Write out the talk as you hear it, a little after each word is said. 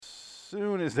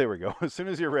soon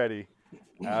as you're ready,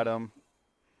 Adam.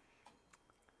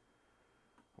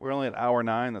 We're only at hour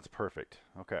 9. That's perfect.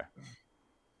 Okay.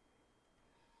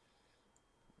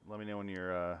 Let me know when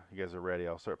you guys are ready.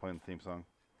 I'll start playing the theme song.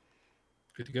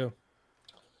 Good to go.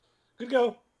 Good to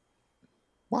go.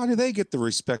 Why do they get the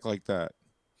respect like that?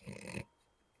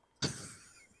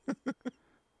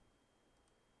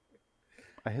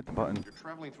 I hit the button. You're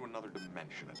traveling through another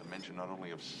dimension, a dimension not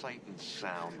only of sight and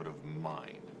sound, but of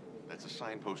mind. That's a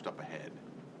signpost up ahead.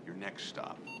 Your next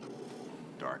stop,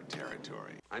 dark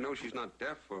territory. I know she's not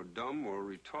deaf or dumb or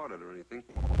retarded or anything.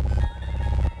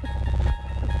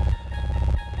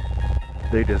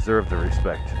 They deserve the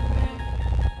respect.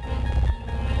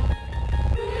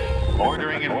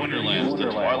 Bordering in Wonderland, the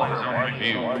Twilight Zone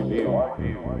Review.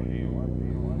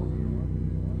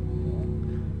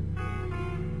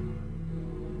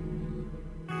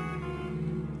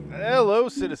 Hello,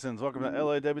 citizens. Welcome to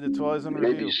LAW, the Twilight Zone It may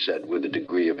Review. be said with a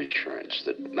degree of assurance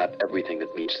that not everything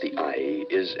that meets the eye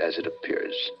is as it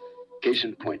appears. Case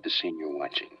in point, the scene you're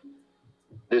watching.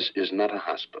 This is not a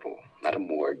hospital, not a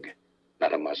morgue,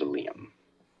 not a mausoleum,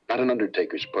 not an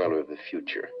undertaker's parlor of the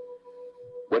future.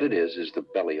 What it is the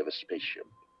belly of a spaceship.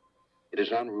 It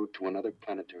is en route to another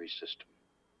planetary system,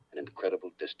 an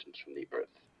incredible distance from the Earth.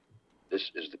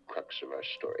 This is the crux of our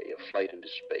story, a flight into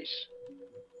space.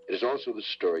 It is also the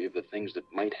story of the things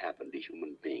that might happen to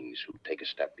human beings who take a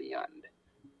step beyond,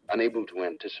 unable to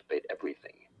anticipate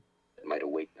everything that might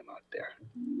await them out there.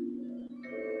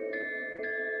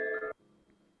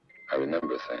 I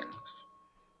remember things.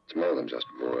 It's more than just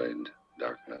void,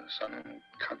 darkness,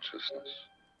 unconsciousness.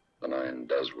 The mind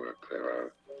does work. There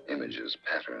are images,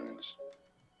 patterns,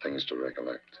 things to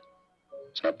recollect.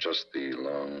 It's not just the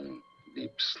long,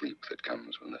 deep sleep that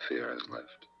comes when the fear has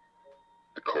left.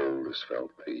 The cold is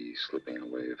felt, the slipping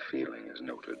away of feeling is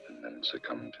noted and then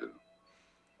succumbed to.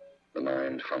 The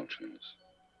mind functions.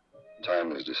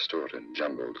 Time is distorted,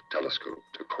 jumbled,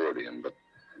 telescoped, accordion, but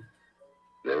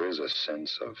there is a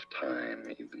sense of time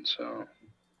even so.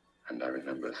 And I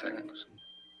remember things.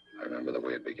 I remember the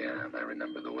way it began. I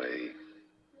remember the way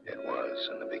it was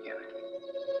in the beginning.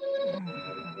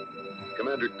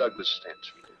 Commander Douglas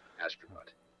Stansfield,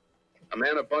 astronaut. A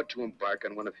man about to embark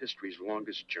on one of history's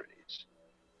longest journeys.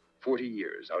 40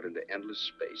 years out into endless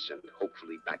space and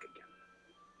hopefully back again.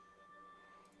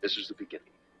 This is the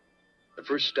beginning. The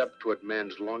first step toward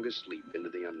man's longest leap into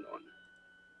the unknown.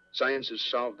 Science has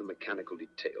solved the mechanical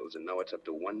details, and now it's up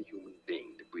to one human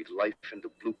being to breathe life into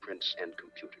blueprints and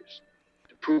computers.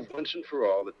 To prove once and for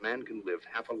all that man can live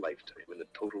half a lifetime in the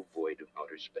total void of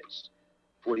outer space.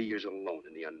 40 years alone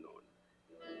in the unknown.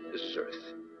 This is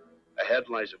Earth. Ahead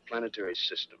lies a planetary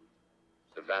system.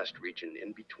 The vast region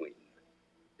in between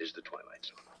is the Twilight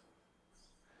Zone.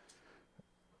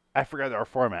 I forgot our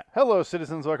format. Hello,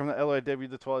 citizens. Welcome to LAW,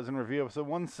 the Twilight Zone Review, episode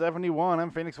 171. I'm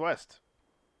Phoenix West.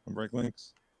 I'm Break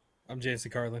Links. I'm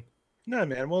Jason Carlin. No,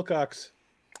 man, Wilcox.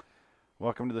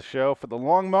 Welcome to the show for the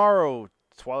long morrow,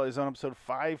 Twilight Zone episode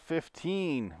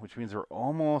 515, which means we're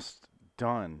almost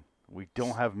done. We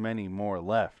don't have many more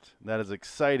left. That is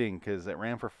exciting because it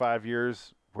ran for 5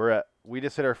 years. We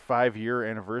just hit our 5-year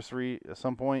anniversary at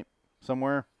some point,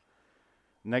 somewhere.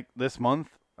 This month.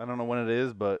 I don't know when it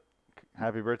is, but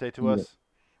happy birthday to us.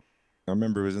 I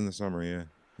remember it was in the summer,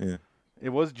 yeah. It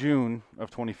was June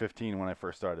of 2015 when I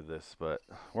first started this, but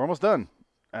we're almost done.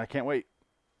 I can't wait.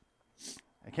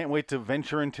 I can't wait to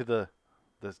venture into the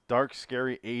dark,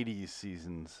 scary 80s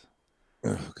seasons.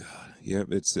 Oh God, yep.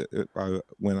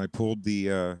 When I pulled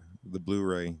the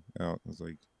Blu-ray out, I was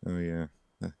like, oh yeah,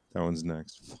 that one's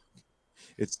next.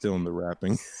 It's still in the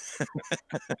wrapping,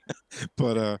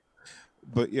 but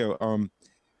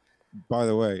by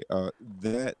the way,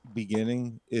 that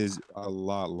beginning is a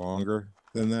lot longer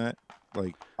than that.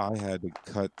 Like, I had to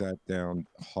cut that down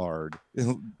hard.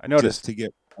 I noticed. Just to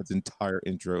get its entire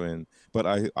intro in. But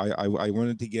I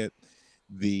wanted to get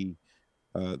the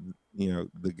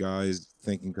the guy's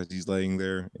thinking, because he's laying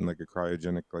there in like a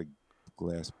cryogenic like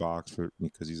glass box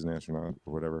because he's an astronaut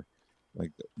or whatever.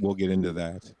 Like, we'll get into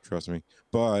that, trust me.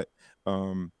 But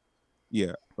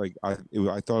yeah, like I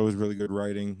thought it was really good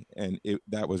writing, and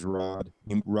that was Rod.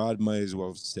 Rod might as well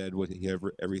have said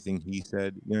everything he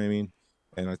said. You know what I mean?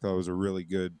 And I thought it was a really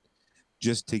good,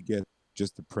 just to get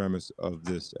just the premise of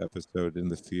this episode and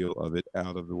the feel of it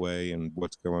out of the way and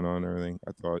what's going on and everything.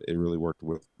 I thought it really worked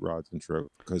with Rod's intro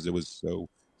because it was so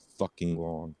fucking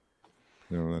long.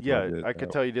 I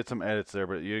could tell you did some edits there,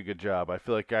 but you did a good job. I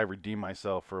feel like I redeemed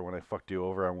myself for when I fucked you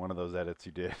over on one of those edits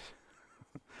you did.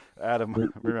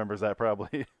 Adam remembers that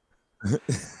probably.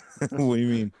 What do you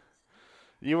mean?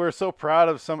 You were so proud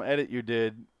of some edit you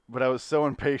did but I was so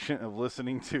impatient of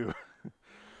listening to.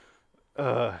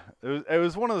 It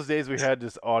was one of those days we had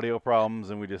just audio problems,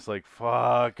 and we just like,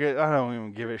 fuck it, I don't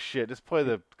even give a shit. Just play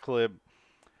the clip.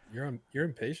 You're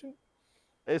impatient?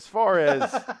 As far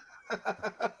as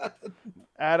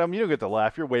Adam, you don't get to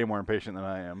laugh. You're way more impatient than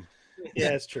I am. Yeah,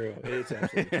 it's true. It's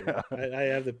absolutely true. I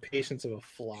have the patience of a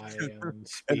fly on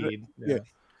speed. Yeah.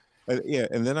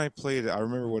 And then I played it. I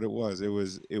remember what it was. It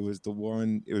was the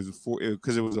one. It was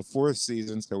because it was a fourth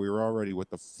season, so we were already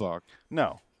what the fuck.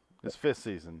 No, it's fifth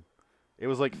season. It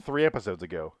was like 3 episodes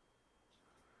ago.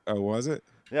 Oh, was it?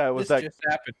 Yeah, it was This that. just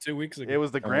happened 2 weeks ago. It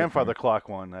was the grandfather clock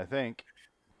one, I think.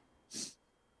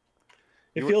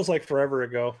 It feels like forever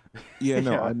ago. Yeah,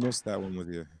 no, Yeah. I missed that one with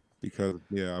you because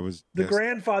I was The yes.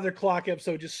 grandfather clock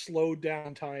episode just slowed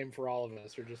down time for all of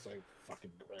us. We're just like, fucking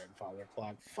grandfather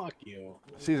clock. Fuck you.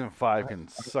 Season 5 can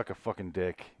suck a fucking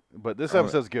dick, but this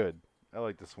episode's good. I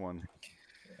like this one.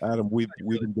 Adam, we've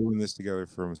been doing this together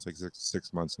for almost like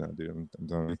six months now, dude. I'm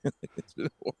telling you. It's been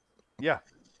a while. Yeah,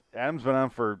 Adam's been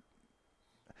on for.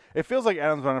 It feels like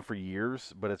Adam's been on for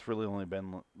years, but it's really only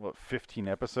been 15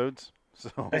 episodes.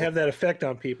 So I have that effect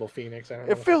on people, Phoenix. I don't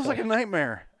know it if feels I like a told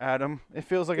nightmare, Adam. It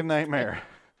feels like a nightmare.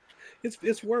 you.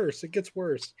 It's worse. It gets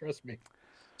worse. Trust me.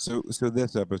 So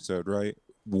this episode, right?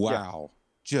 Wow,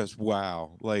 just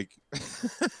wow. Like,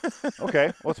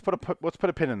 Okay, let's put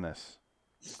a pin in this.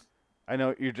 I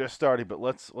know you're just starting, but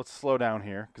let's slow down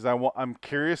here because I'm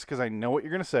curious because I know what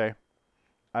you're gonna say.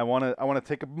 I wanna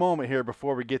take a moment here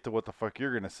before we get to what the fuck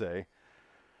you're gonna say,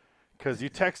 because you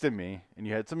texted me and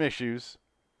you had some issues.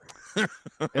 And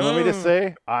let me just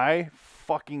say, I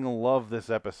fucking love this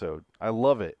episode. I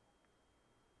love it.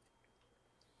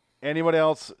 Anybody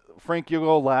else? Frank, you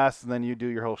go last, and then you do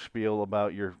your whole spiel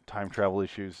about your time travel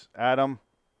issues. Adam?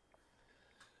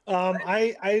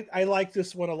 I like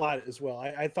this one a lot as well.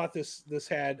 I thought this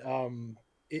had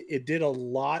it did a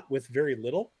lot with very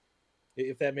little,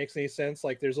 if that makes any sense.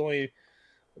 Like there's only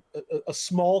a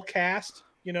small cast,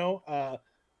 a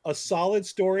solid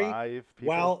story, 5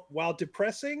 people. while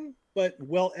depressing but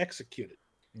well executed.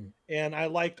 And I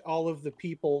liked all of the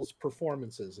people's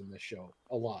performances in this show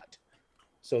a lot.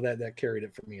 So that carried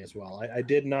it for me as well. I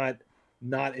did not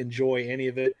enjoy any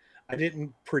of it. I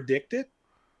didn't predict it.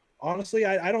 Honestly,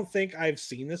 I don't think I've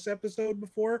seen this episode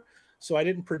before, so I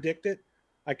didn't predict it.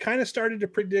 I kind of started to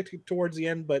predict it towards the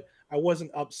end, but I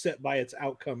wasn't upset by its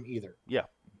outcome either. Yeah.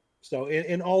 So,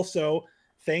 and also,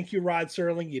 thank you, Rod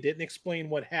Serling. You didn't explain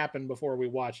what happened before we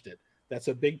watched it. That's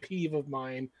a big peeve of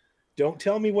mine. Don't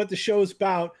tell me what the show's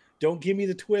about. Don't give me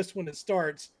the twist when it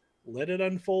starts. Let it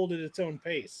unfold at its own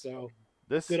pace. So,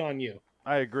 good on you.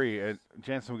 I agree.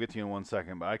 Jansen will get to you in 1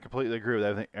 second, but I completely agree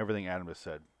with everything Adam has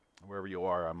said, wherever you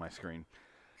are on my screen.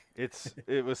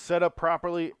 It was set up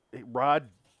properly. Rod,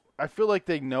 I feel like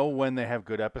they know when they have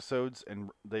good episodes, and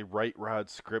they write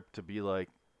Rod's script to be like,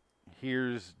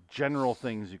 here's general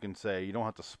things you can say. You don't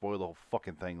have to spoil the whole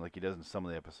fucking thing like he does in some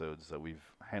of the episodes that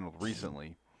we've handled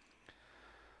recently.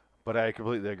 But I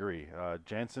completely agree.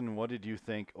 Jansen, what did you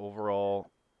think overall?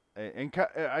 And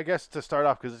I guess to start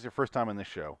off, because it's your first time on this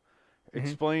show,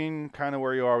 explain kind of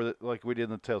where you are with it, like we did in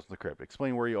the Tales from the Crypt.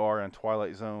 Explain where you are on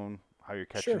Twilight Zone, how you're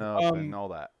catching up, and all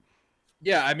that.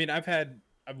 Yeah, I mean, I've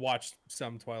watched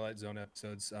some Twilight Zone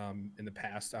episodes in the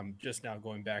past. I'm just now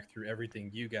going back through everything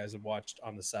you guys have watched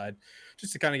on the side,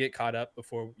 just to kind of get caught up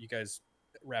before you guys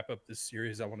wrap up this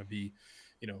series. I want to be,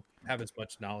 have as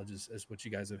much knowledge as what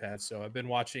you guys have had. So I've been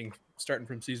watching, starting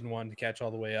from season 1 to catch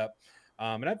all the way up.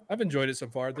 And I've enjoyed it so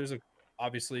far. There's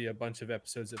obviously a bunch of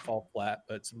episodes that fall flat,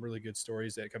 but some really good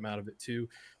stories that come out of it too.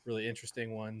 Really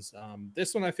interesting ones.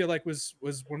 This one I feel like was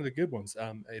one of the good ones.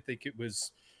 I think it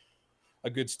was a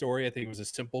good story. I think it was a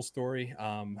simple story.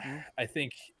 I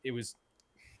think it was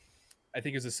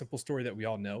a simple story that we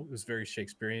all know. It was very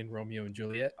Shakespearean, Romeo and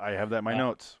Juliet. I have that in my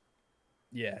notes.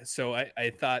 Yeah, so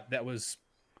I thought that was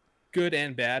good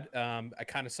and bad. I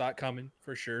kind of saw it coming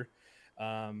for sure,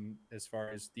 as far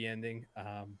as the ending.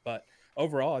 But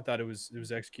overall, I thought it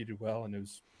was executed well, and it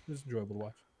was enjoyable to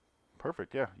watch.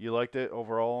 Perfect. Yeah, you liked it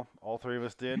overall. All 3 of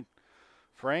us did.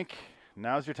 Frank,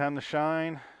 now's your time to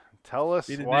shine. Tell us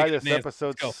why this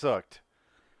episode sucked.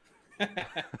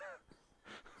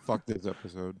 Fuck this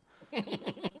episode.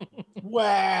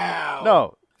 Wow.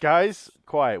 No, guys,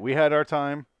 quiet. We had our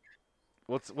time.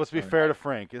 Let's be fair to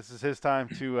Frank. This is his time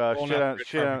to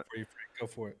shit on Go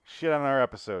for it. Shit on our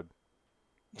episode.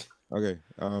 Okay.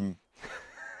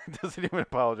 Doesn't even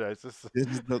apologize. This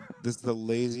is the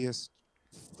laziest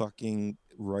fucking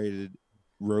written.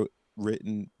 There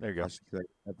you go.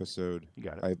 Episode You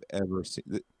got it. I've ever seen.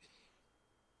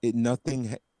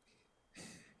 The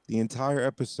entire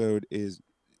episode is,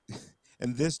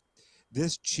 And this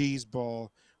cheese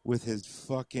ball with his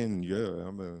fucking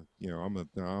I'm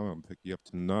gonna pick you up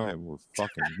tonight. We're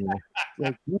fucking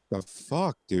like what the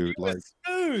fuck, dude? He was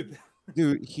smooth.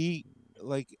 Dude,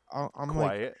 I'm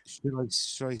Quiet. like,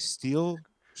 should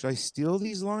I steal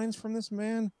these lines from this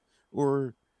man,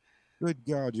 or good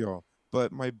God, y'all?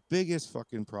 But my biggest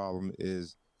fucking problem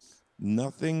is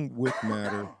nothing with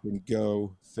matter can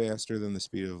go faster than the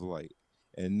speed of light,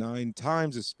 and 9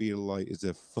 times the speed of light is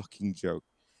a fucking joke.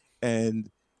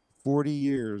 And 40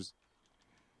 years.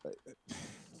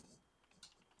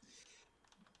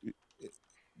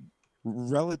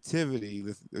 Relativity,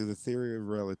 the theory of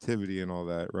relativity and all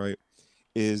that, right,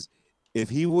 is if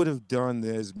he would have done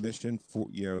this mission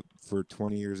for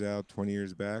 20 years out, 20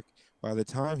 years back, by the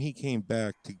time he came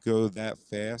back to go that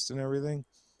fast and everything,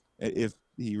 if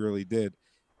he really did,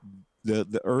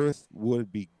 the Earth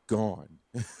would be gone.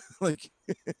 like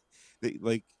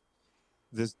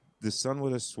the sun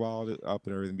would have swallowed it up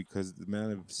and everything, because the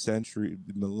amount of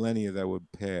millennia that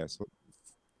would pass,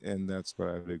 and that's what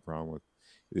I have a big problem with.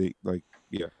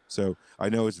 So I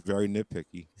know it's very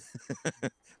nitpicky,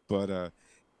 but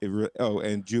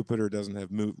and Jupiter doesn't have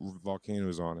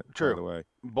volcanoes on it. True. By the way,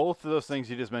 both of those things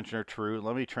you just mentioned are true.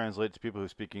 Let me translate to people who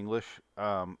speak English.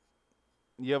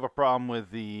 You have a problem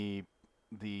with the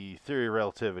theory of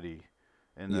relativity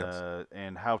and Yes.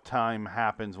 And how time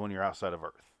happens when you're outside of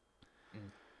Earth,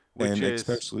 and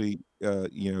especially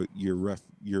your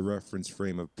reference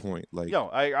frame of point. Like,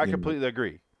 I completely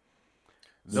agree.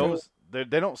 Those they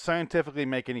don't scientifically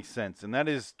make any sense, and that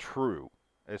is true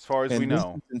as far as we know.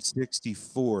 In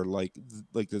 1964, like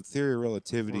the theory of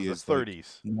relativity was is the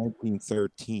 30s, like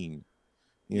 1913.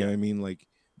 You know what I mean? Like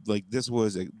this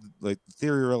was the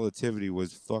theory of relativity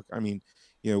was I mean,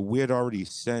 we had already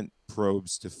sent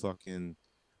probes to fucking.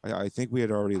 I think we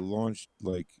had already launched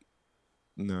but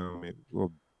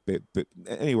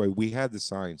anyway, we had the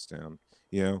science down.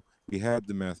 We had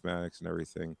the mathematics and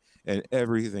everything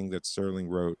that Serling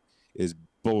wrote is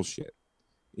bullshit.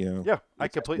 Yeah, I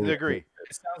completely agree.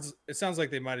 It sounds like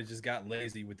they might have just got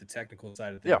lazy with the technical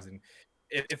side of things, and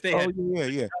if they had,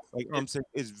 like I'm saying,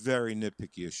 it's very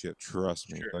nitpicky as shit.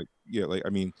 Trust me. Sure. I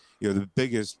mean, the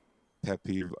biggest pet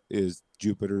peeve is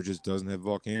Jupiter just doesn't have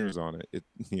volcanoes on it.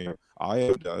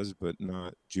 Io does, but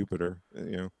not Jupiter.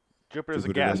 Jupiter's a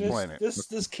gas planet.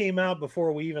 This came out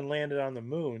before we even landed on the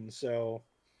moon, so.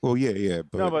 Well, yeah,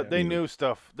 but they knew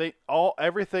stuff.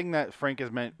 Everything that Frank is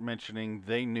mentioning,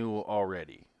 they knew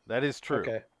already. That is true.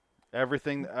 Okay.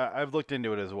 Everything I've looked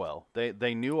into it as well.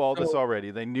 They knew all this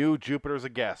already. They knew Jupiter's a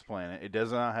gas planet. It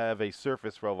does not have a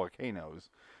surface for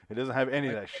volcanoes. It doesn't have any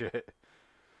of that shit.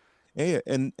 Yeah,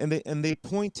 and they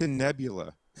point to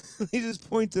nebula. They just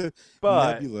point to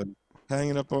nebula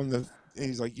hanging up on the. And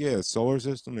he's like, yeah, solar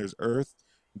system. There's Earth,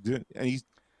 and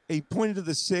he pointed to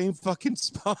the same fucking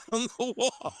spot on the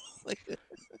wall.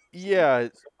 Yeah.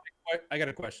 I got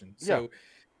a question. So,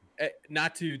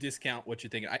 not to discount what you're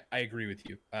thinking, I agree with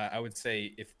you. I would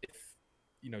say if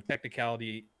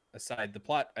technicality aside, the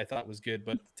plot I thought was good,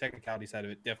 but the technicality side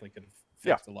of it definitely could have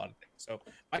fixed a lot of things. So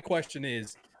my question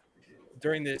is,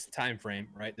 during this time frame,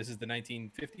 right? This is the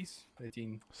 1950s,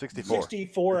 1964.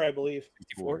 64, I believe.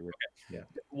 64. Okay. Yeah.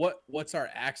 What's our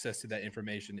access to that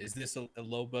information? Is this a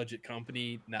low budget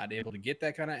company not able to get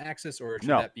that kind of access, or should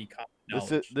that be common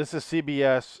knowledge? This is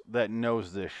CBS that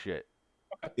knows this shit.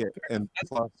 Yeah, and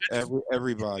plus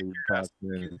everybody back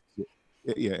then.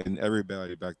 Yeah, and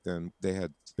everybody back then, they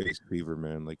had space fever,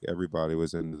 man. Like everybody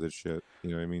was into this shit.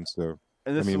 You know what I mean? So.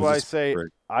 And this is why I say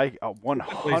I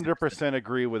 100%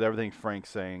 agree with everything Frank's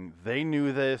saying. They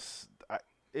knew this.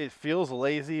 It feels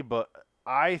lazy, but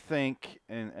I think,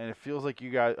 and it feels like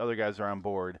other guys are on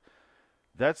board.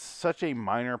 That's such a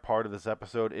minor part of this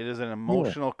episode. It is an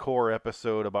emotional core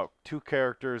episode about 2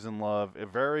 characters in love.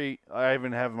 I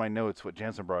even have in my notes what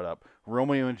Jansen brought up: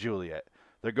 Romeo and Juliet.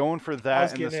 They're going for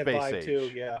that in the space age.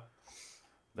 Too, yeah.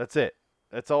 That's it.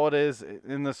 That's all it is.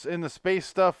 In the space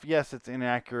stuff, yes, it's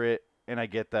inaccurate. And I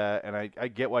get that, and I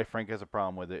get why Frank has a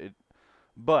problem with it.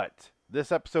 But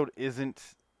this episode isn't.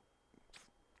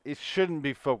 It shouldn't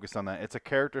be focused on that. It's a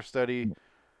character study,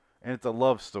 and it's a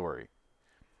love story.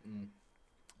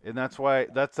 And that's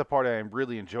the part I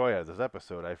really enjoy out of this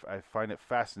episode. I find it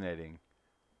fascinating,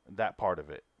 that part of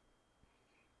it.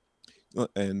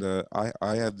 And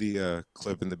I have the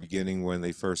clip in the beginning when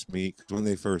they first meet. When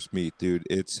they first meet, dude,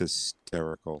 it's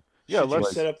hysterical. Yeah,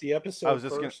 let's set up the episode. I was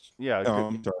just first. gonna. Yeah.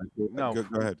 I'm sorry. No,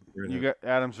 go ahead. You got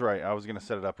Adam's right. I was gonna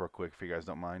set it up real quick if you guys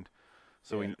don't mind,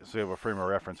 so we have a frame of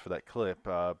reference for that clip.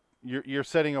 You're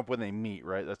setting up when they meet,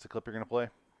 right? That's the clip you're gonna play.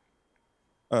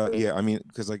 Yeah, I mean,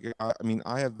 because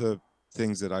I have the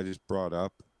things that I just brought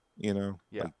up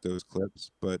Yeah. like those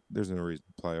clips, but there's no reason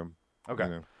to play them.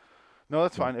 Okay. No,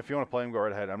 that's fine. If you want to play him, go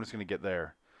right ahead. I'm just going to get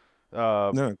there.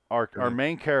 No. Our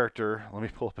main character, let me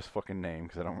pull up his fucking name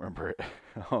because I don't remember it.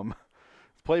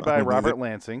 It's played by Robert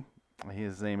Lansing.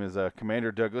 His name is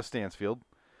Commander Douglas Stansfield.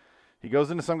 He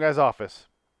goes into some guy's office,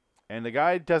 and the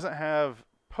guy doesn't have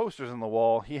posters on the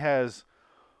wall. He has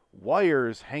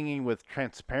wires hanging with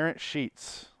transparent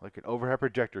sheets, like an overhead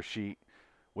projector sheet,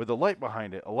 with a light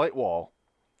behind it, a light wall.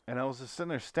 And I was just sitting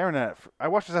there staring at it. I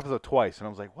watched this episode twice, and I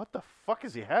was like, what the fuck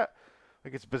is he have?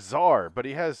 Like, it's bizarre, but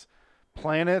he has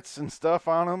planets and stuff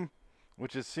on him,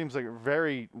 which seems like a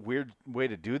very weird way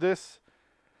to do this.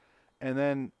 And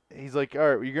then he's like,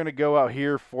 all right, you're going to go out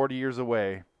here 40 years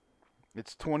away.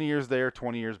 It's 20 years there,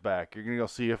 20 years back. You're going to go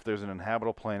see if there's an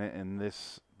inhabitable planet in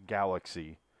this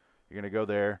galaxy. You're going to go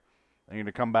there, and you're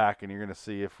going to come back, and you're going to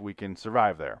see if we can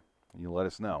survive there. And you let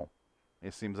us know.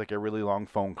 It seems like a really long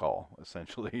phone call,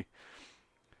 essentially.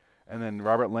 And then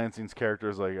Robert Lansing's character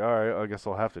is like, all right, I guess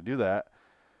I'll have to do that.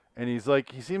 And he's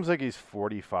like, he seems like he's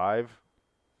 45,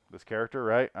 this character,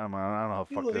 right? I don't know how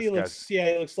fuck this guy.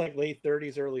 Yeah, he looks like late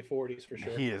 30s, early 40s for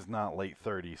sure. He is not late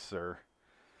 30s, sir.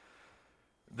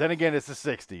 Then again, it's the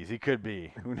 60s. He could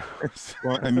be. Who knows?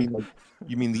 Well, I mean, like,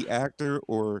 you mean the actor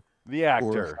or the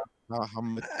actor? Or how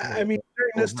much? I mean,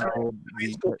 during this time,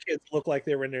 high school kids look like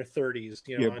they were in their 30s.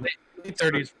 You know, late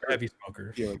 30s for heavy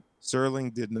smokers. Yeah,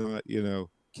 Serling did not,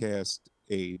 cast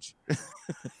age.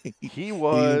 He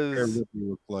was. What you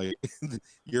look like.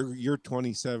 You're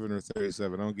 27 or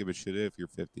 37. I don't give a shit if you're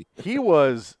 50. He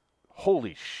was.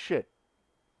 Holy shit.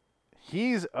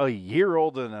 He's a year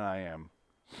older than I am.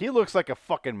 He looks like a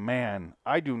fucking man.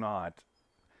 I do not.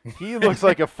 He looks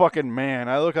like a fucking man.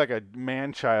 I look like a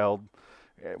man child.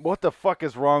 What the fuck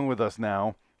is wrong with us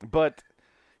now? But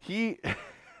he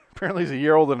apparently he's a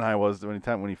year older than I was when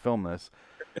he filmed this.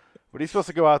 But he's supposed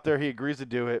to go out there. He agrees to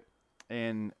do it.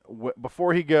 And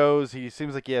before he goes, he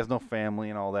seems like he has no family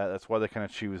and all that. That's why they kind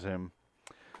of choose him.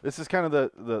 This is kind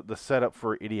of the setup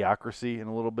for Idiocracy in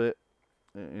a little bit.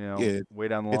 Way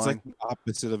down the line. It's like the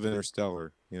opposite of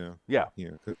Interstellar, Yeah.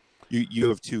 You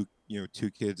have two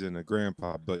kids and a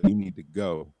grandpa, but you need to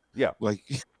go. Yeah. Like,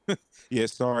 yeah,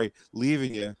 sorry,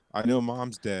 leaving you. I know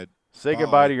mom's dead. Say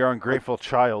goodbye to your ungrateful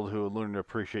child who will learn to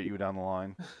appreciate you down the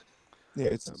line. Yeah,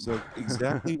 it's so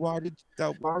exactly why did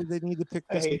they need to pick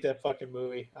this? I hate that fucking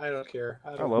movie. I don't care.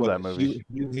 I love that movie.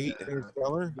 You hate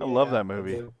Interstellar? I love that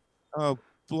movie. Oh,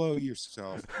 blow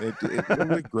yourself. It's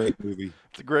a great movie.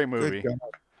 It's a great movie.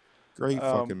 Great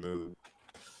fucking movie.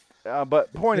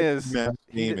 But point is, Matt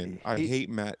Damon. I hate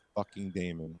Matt fucking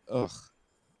Damon. Ugh.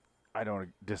 I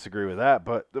don't disagree with that,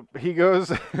 but he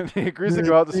goes and he agrees to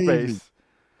go out to space.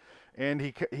 And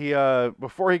he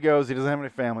before he goes, he doesn't have any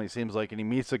family, it seems like, and he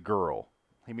meets a girl.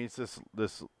 He meets this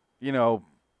it's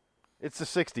the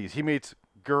 60s. He meets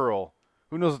girl.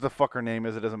 Who knows what the fuck her name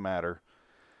is? It doesn't matter.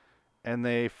 And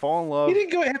they fall in love. He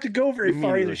didn't have to go very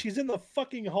far either. She's in the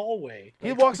fucking hallway.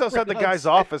 He walks outside the guy's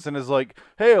office and is like,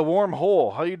 "Hey, a warm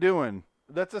hole. How you doing?"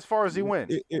 That's as far as he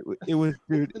went. It was,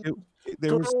 dude.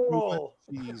 There was so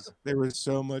much cheese. There was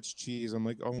so much cheese. I'm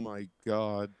like, oh my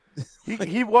god.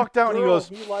 He walked out and he goes,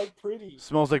 "You like pretty?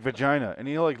 Smells like vagina." And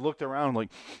he looked around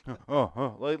like,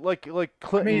 like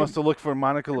Clinton must have looked for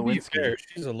Monica Lewinsky. Fair,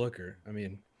 she's a looker. I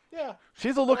mean, yeah,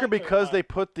 she's a looker because they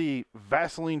put the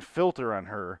Vaseline filter on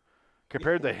her.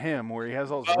 Compared to him, where he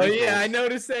has all those wrinkles. Yeah, I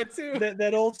noticed that too.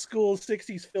 That old school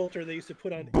 60s filter they used to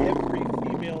put on every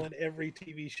female in every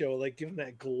TV show, like give them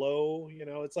that glow.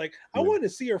 It's like, I wanted to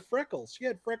see her freckles. She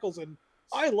had freckles, and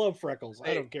I love freckles.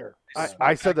 I don't care.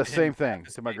 I said the same thing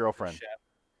to my girlfriend.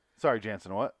 Sorry,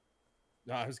 Jansen, what?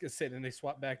 No, I was going to say, then they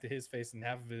swap back to his face, and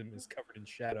half of him is covered in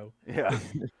shadow. Yeah.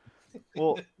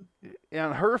 Well,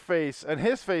 on her face and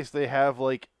his face, they have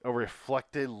like a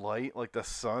reflected light, like the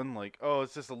sun. Like, oh,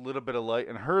 it's just a little bit of light.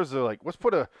 And hers are like, let's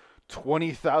put a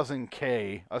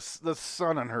 20,000K, the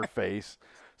sun on her face,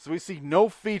 so we see no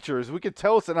features. We could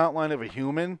tell it's an outline of a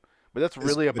human, but that's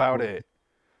really about it.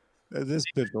 This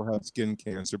bitch will have skin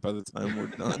cancer by the time we're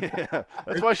done. Yeah,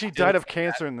 that's why she died of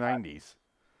cancer in the 90s.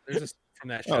 There's just from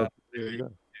that shot. There you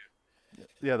go.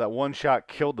 Yeah, that one shot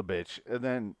killed the bitch, and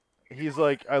then. He's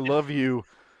like, I love you.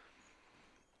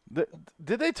 Did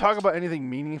they talk about anything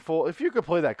meaningful? If you could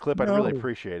play that clip, I'd really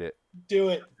appreciate it. Do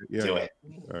it. Yeah. Do it.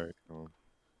 All right. Come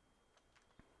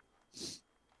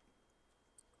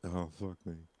on. Oh, fuck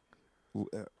me.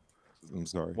 I'm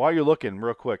sorry. While you're looking,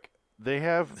 real quick, they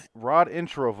have Rod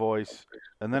intro voice,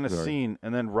 and then a scene,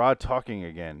 and then Rod talking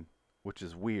again, which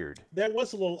is weird. That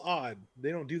was a little odd.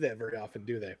 They don't do that very often,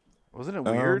 do they? Wasn't it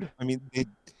weird? I mean,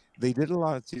 They did a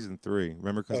lot of season 3.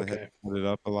 Remember, because I had Okay. to put it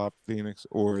up a lot, Phoenix,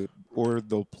 or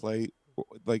they'll play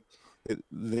like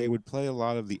they would play a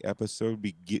lot of the episode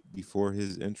before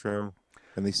his intro,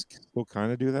 and they still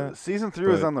kind of do that. Season 3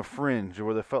 was but- on the fringe,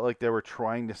 where they felt like they were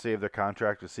trying to save their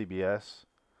contract with CBS.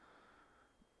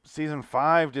 Season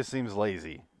 5 just seems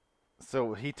lazy.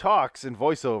 So he talks in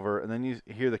voiceover, and then you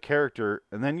hear the character,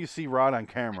 and then you see Rod on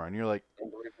camera, and you're like,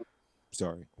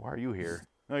 Sorry. why are you here?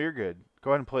 No, you're good.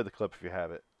 Go ahead and play the clip if you have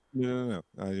it. No.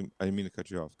 I didn't mean to cut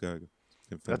you off. Go ahead.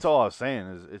 That's all I was saying.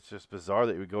 Is it's just bizarre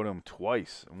that you would go to him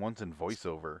twice, and once in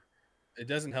voiceover. It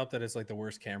doesn't help that it's like the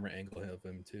worst camera angle of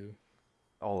him too.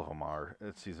 All of them are.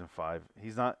 It's season 5.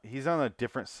 He's not. He's on a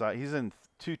different side. He's in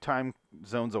 2 time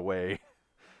zones away.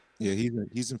 Yeah,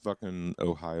 he's in fucking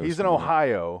Ohio. He's in somewhere.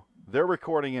 Ohio. They're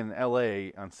recording in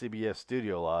L.A. on CBS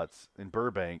studio lots in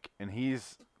Burbank, and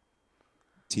he's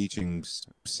teaching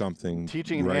something.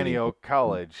 teaching in writing. Antioch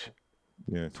College,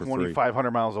 Yeah, for free.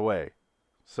 2,500 miles away.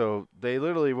 So they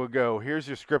literally would go, "Here's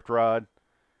your script, Rod."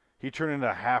 He turned into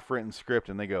a half-written script,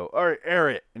 and they go, "All right, air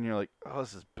it." And you're like, "Oh,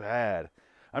 this is bad."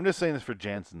 I'm just saying this for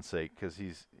Jansen's sake because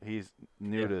he's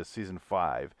new to season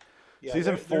 5. Yeah,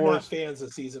 Season they're 4 not fans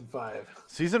of season 5.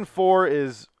 Season 4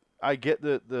 is, I get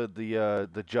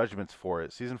the judgments for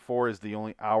it. Season 4 is the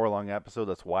only hour-long episode.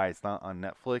 That's why it's not on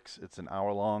Netflix. It's an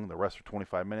hour long. The rest are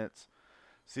 25 minutes.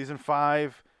 Season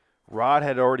 5, Rod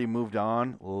had already moved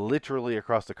on, literally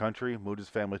across the country, moved his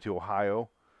family to Ohio,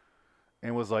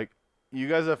 and was like, "You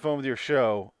guys have fun with your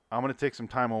show. I'm going to take some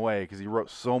time away," because he wrote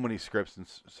so many scripts in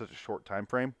such a short time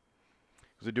frame.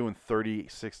 Because they're doing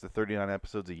 36 to 39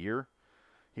 episodes a year.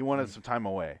 He wanted some time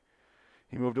away.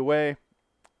 He moved away,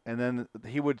 and then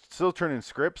he would still turn in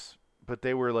scripts, but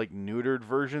they were like neutered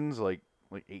versions, like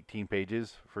 18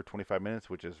 pages for 25 minutes,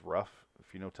 which is rough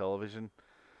if you know television.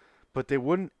 But they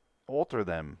wouldn't alter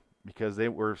them because they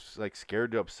were like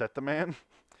scared to upset the man.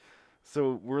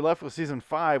 So we're left with season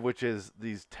 5, which is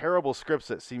these terrible scripts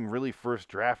that seem really first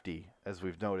drafty, as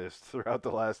we've noticed throughout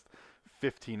the last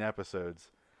 15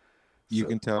 episodes. You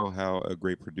can tell how a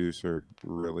great producer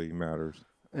really matters.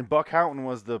 And Buck Houghton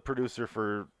was the producer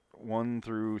for 1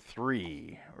 through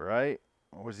 3, right?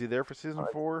 Or was he there for season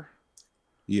 4?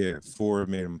 Yeah, 4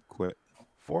 made him quit.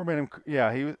 4 made him.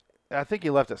 Yeah, he was. I think he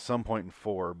left at some point in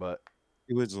 4, but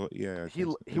It was yeah. I he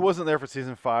think so. he wasn't there for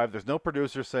season 5. There's no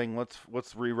producer saying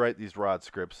let's rewrite these Rod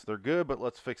scripts. They're good, but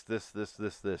let's fix this.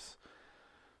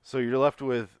 So you're left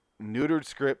with neutered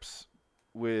scripts,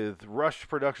 with rushed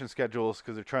production schedules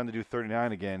because they're trying to do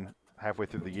 39 again halfway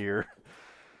through the year.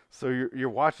 So you're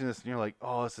watching this and you're like,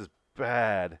 oh, this is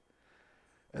bad.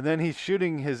 And then he's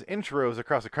shooting his intros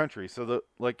across the country. So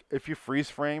if you freeze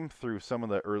frame through some of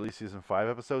the early season 5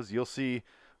 episodes, you'll see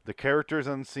the characters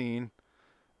on scene,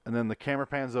 and then the camera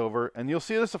pans over, and you'll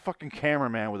see this a fucking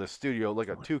cameraman with a studio, like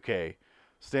a 2K,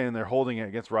 standing there holding it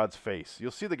against Rod's face.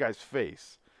 You'll see the guy's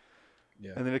face.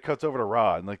 Yeah. And then it cuts over to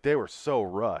Rod, and like they were so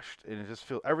rushed, and it just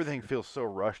everything feels so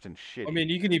rushed and shitty. I mean,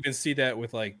 you can even see that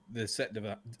with like the set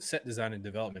design and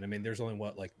development. I mean, there's only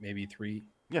maybe 3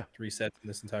 sets in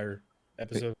this entire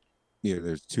episode. Yeah,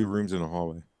 there's 2 rooms in a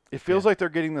hallway. It feels like they're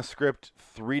getting the script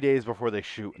 3 days before they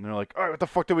shoot, and they're like, "All right, what the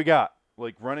fuck do we got?"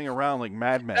 Like running around like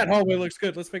madmen. That hallway looks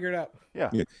good. Let's figure it out. Yeah.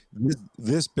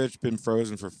 This bitch been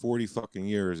frozen for 40 fucking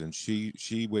years, and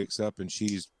she wakes up and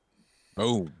she's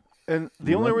boom. And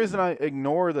the only reason I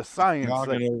ignore the science,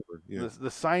 Jogging over, yeah.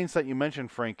 the science that you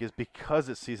mentioned, Frank, is because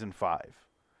it's season 5.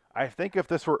 I think if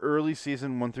this were early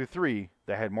season 1 through 3,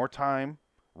 they had more time.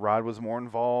 Rod was more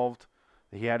involved.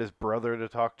 He had his brother to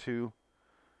talk to.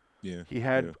 Yeah. He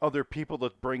had other people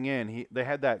to bring in. They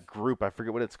had that group, I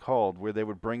forget what it's called, where they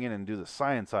would bring in and do the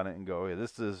science on it and go, "Hey,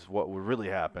 this is what would really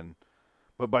happen."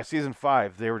 But by season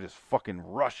 5, they were just fucking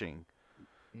rushing.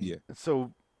 Yeah.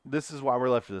 So this is why we're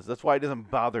left with this. That's why it doesn't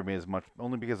bother me as much,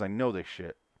 only because I know this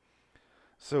shit.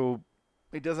 So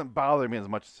it doesn't bother me as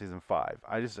much as season 5.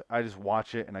 I just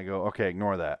watch it and I go, okay,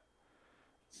 ignore that.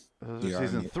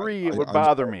 Season 3, it would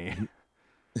bother me.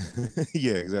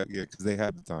 Yeah, exactly. Yeah, because they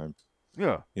had the time.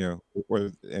 Yeah. You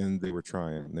know, and they were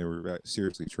trying. They were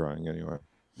seriously trying anyway.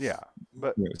 Yeah,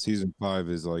 but season 5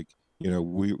 is like,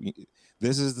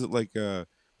 this is like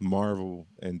Marvel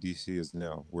and DC is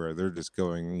now, where they're just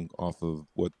going off of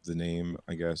what the name,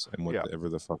 I guess, and whatever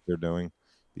the fuck they're doing,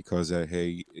 because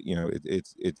hey,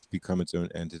 it's become its own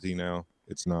entity now.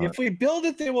 It's not. If we build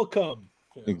it, they will come.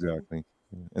 Exactly,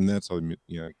 and that's how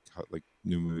like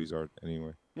new movies are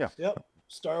anyway. Yeah. Yep.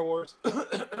 Star Wars.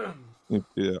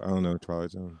 Yeah, I don't know,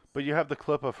 Twilight Zone. But you have the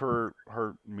clip of her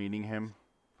meeting him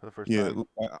for the first Yeah, time.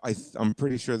 I'm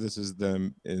pretty sure this is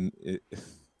them.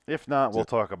 If not, we'll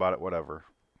talk about it. Whatever.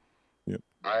 Yep.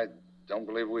 I don't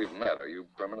believe we've met. Are you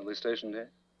permanently stationed here?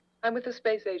 I'm with the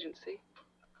space agency.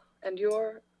 And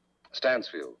you're?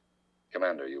 Stansfield,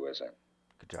 Commander, USN.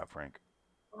 Good job, Frank.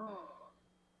 Oh,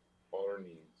 All our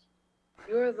needs.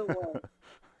 you're the one.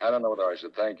 I don't know whether I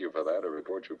should thank you for that or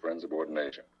report you for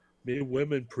insubordination. Made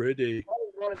women pretty. I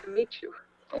always wanted to meet you.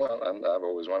 Well, and I've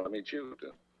always wanted to meet you,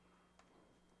 too.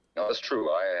 Now, it's true.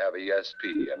 I have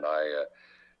ESP, and a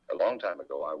long time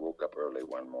ago, I woke up early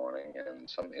one morning, and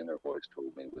some inner voice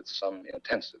told me with some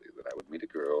intensity that I would meet a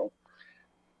girl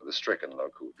with a stricken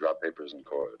look who would drop papers in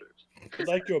corridors. I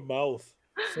like your mouth.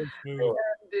 So smooth.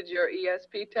 Did your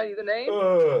ESP tell you the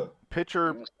name?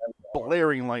 Picture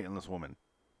blaring light in this woman.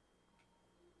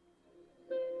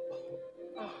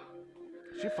 Oh,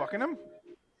 Is she fucking him?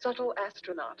 subtle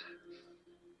astronaut.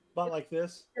 About like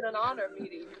this. In an honor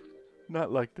meeting.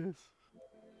 Not like this.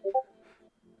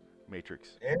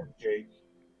 Matrix. And Jake.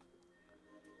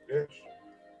 Bitch.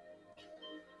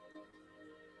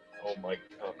 Oh my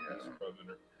God, that's rubbing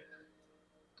her.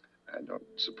 I don't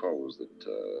suppose that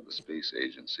the space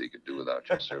agency could do without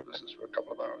your services for a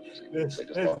couple of hours. You see. This They is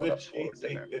just long the enough for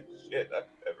dinner. cheesiest shit I've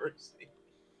ever seen.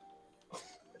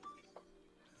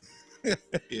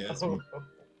 Yes.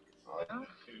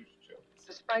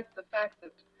 Despite the fact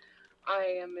that I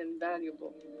am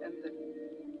invaluable and that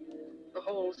the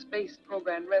whole space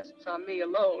program rests on me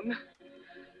alone,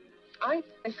 I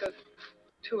think a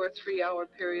 2 or 3 hour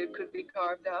period could be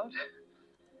carved out.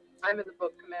 I'm in the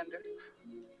book, Commander.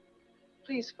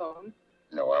 Please phone.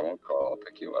 No, I won't call. I'll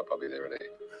pick you up. I'll be there at 8.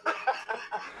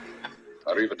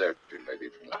 Arrivederci, lady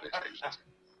from the space agency.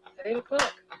 At 8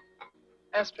 o'clock.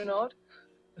 Astronaut.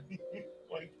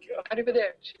 My God.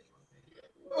 Arrivederci.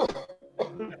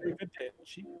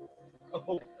 Arrivederci.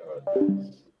 Oh, God.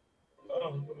 Oh,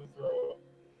 I'm gonna throw up.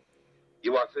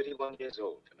 You are 31 years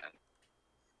old, Commander.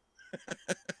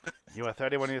 You are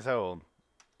 31 years old.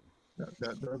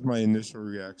 That was my initial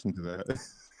reaction to that.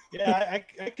 Yeah,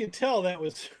 I could tell that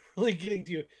was really getting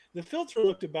to you. The filter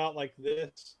looked about like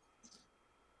this.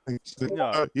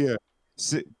 No. Yeah.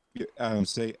 Say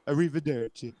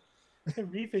arrivederci.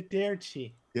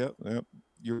 Arrivederci. Yep.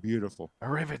 You're beautiful.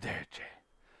 Arrivederci.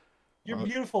 You're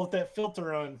beautiful with that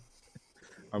filter on.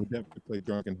 I would definitely play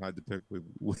drunk and hide the pick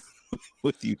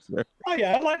with you, sir. Oh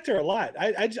yeah, I liked her a lot.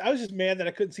 I was just mad that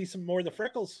I couldn't see some more of the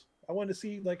freckles. I wanted to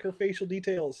see like her facial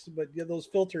details, but yeah, those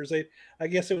filters. I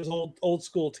guess it was old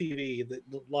school TV that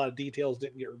a lot of details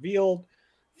didn't get revealed.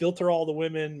 Filter all the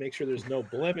women, make sure there's no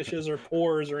blemishes or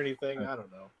pores or anything. I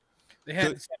don't know. They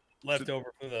had some left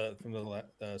over from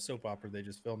the soap opera they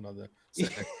just filmed on the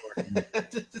set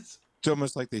next door. It's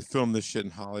almost like they filmed this shit in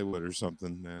Hollywood or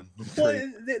something, man.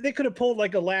 Well, they could have pulled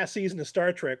like a last season of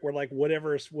Star Trek where like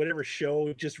whatever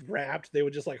show just wrapped, they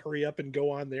would just like hurry up and go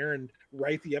on there and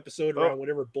write the episode around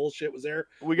whatever bullshit was there.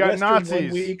 We got Western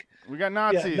Nazis. 1 week. We got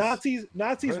Nazis. Yeah,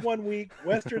 Nazis 1 week,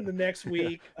 Western the next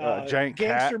week, giant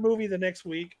gangster cat. movie the next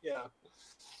week. Yeah.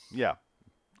 Yeah,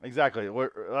 exactly.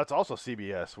 That's also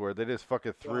CBS where they just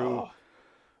fucking threw. Oh,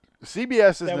 CBS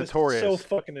is that was notorious. so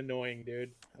fucking annoying,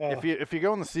 dude. Oh. If you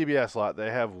go in the CBS lot, they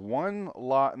have one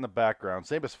lot in the background,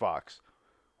 same as Fox,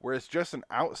 where it's just an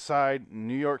outside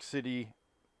New York City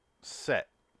set,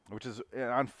 which is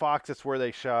on Fox. It's where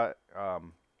they shot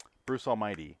Bruce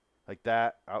Almighty, like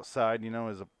that outside.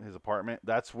 His apartment.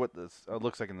 That's what this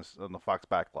looks like in the Fox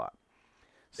back lot.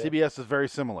 Yeah. CBS is very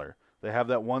similar. They have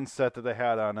that one set that they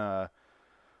had on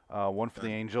One for the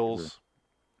Angels,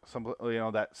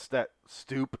 that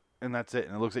stoop. And that's it.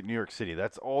 And it looks like New York City.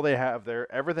 That's all they have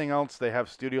there. Everything else, they have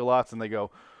studio lots, and they go,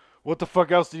 what the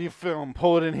fuck else did you film?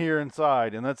 Pull it in here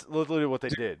inside. And that's literally what they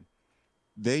did.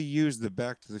 They used the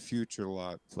Back to the Future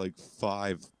lot for like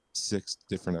 5-6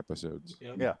 different episodes.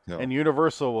 Yeah. And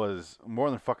Universal was more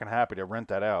than fucking happy to rent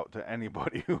that out to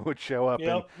anybody who would show up.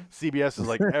 Yep. And CBS is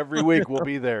like, every week we'll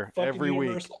be there. Fucking every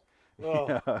Universal. week. Oh.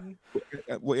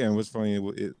 Yeah. Well, yeah, and what's funny,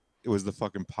 it was the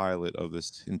fucking pilot of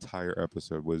this entire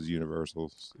episode was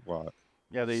Universal's lot.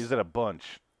 Yeah, they use it a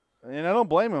bunch. And I don't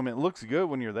blame them. It looks good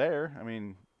when you're there. I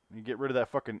mean, you get rid of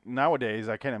that fucking... Nowadays,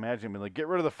 I can't imagine. But like, get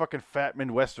rid of the fucking fat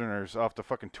Midwesterners off the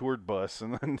fucking toured bus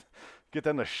and then get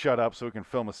them to shut up so we can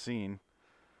film a scene.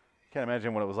 Can't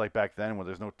imagine what it was like back then when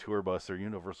there's no tour bus or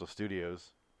Universal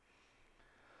Studios.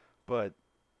 But,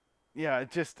 yeah,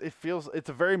 it feels...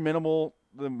 It's a very minimal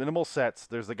sets.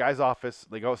 There's the guy's office.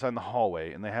 They go outside in the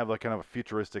hallway, and they have like kind of a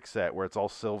futuristic set where it's all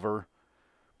silver,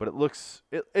 but it looks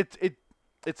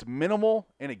it's minimal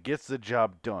and it gets the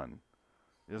job done.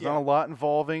 There's not a lot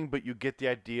involving, but you get the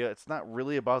idea. It's not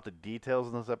really about the details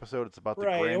in this episode. It's about the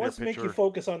grander It wants to picture. make you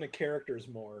focus on the characters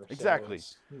more. Exactly.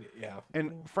 So yeah.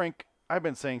 And Frank, I've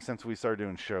been saying since we started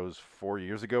doing shows 4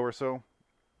 years ago or so,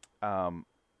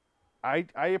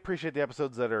 I appreciate the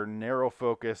episodes that are narrow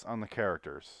focus on the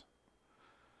characters.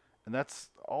 And that's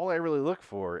all I really look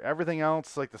for. Everything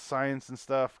else, like the science and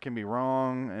stuff, can be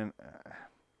wrong. And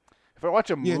if I watch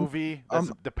a movie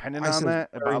that's dependent on that,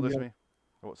 it bothers me.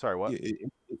 Oh, sorry, what?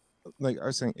 Like I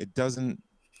was saying, it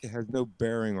has no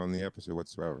bearing on the episode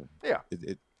whatsoever. Yeah.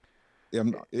 It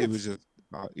was just,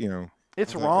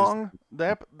 It's wrong.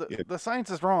 The science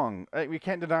is wrong. We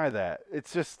can't deny that.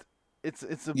 It's just,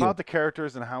 it's about the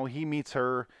characters and how he meets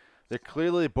her. They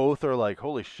clearly both are like,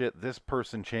 holy shit, this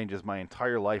person changes my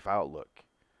entire life outlook.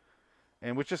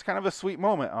 And which is kind of a sweet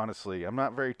moment, honestly. I'm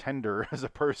not very tender as a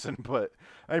person, but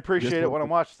I appreciate it when I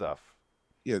watch stuff.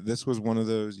 Yeah, this was one of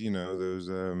those,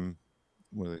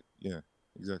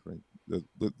 exactly.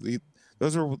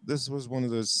 This was one of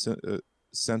those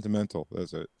sentimental.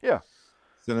 That's it. Yeah.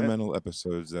 Sentimental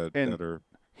episodes that are.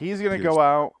 He's gonna go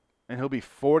out and he'll be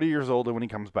 40 years older when he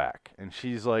comes back, and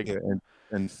she's like,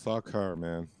 and fuck her,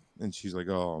 man. And she's like,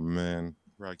 oh man,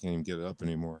 I can't even get it up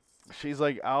anymore. She's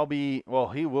like, he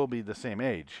will be the same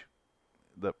age.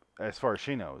 As far as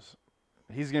she knows,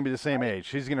 he's gonna be the same age.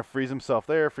 She's gonna freeze himself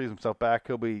there, freeze himself back.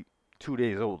 He'll be 2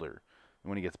 days older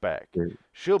when he gets back.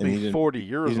 She'll be 40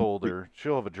 years older.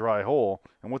 She'll have a dry hole,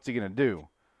 and what's he gonna do?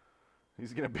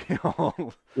 He's gonna be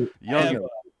all young.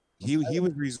 He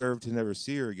was reserved to never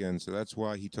see her again, so that's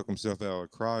why he took himself out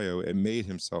of cryo and made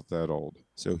himself that old.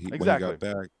 So when he got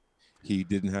back, he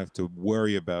didn't have to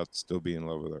worry about still being in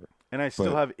love with her. And I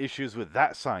still have issues with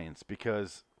that science,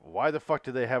 because why the fuck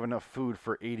do they have enough food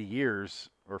for 80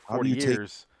 years or 40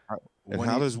 years?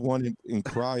 How does one in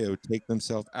cryo take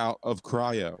themselves out of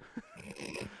cryo?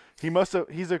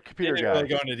 He's a computer guy. Really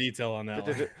go into detail on that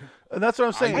one. And that's what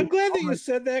I'm saying. I'm glad that you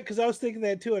said that, because I was thinking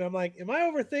that too, and I'm like, am I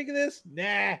overthinking this?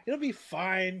 Nah, it'll be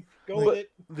fine. Go with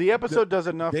it. The episode does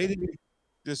enough.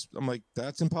 I'm like,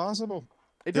 that's impossible.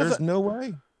 There's no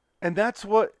way. And that's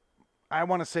what I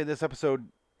want to say. This episode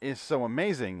is so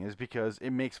amazing, is because it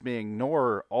makes me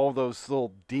ignore all those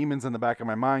little demons in the back of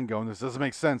my mind going, this doesn't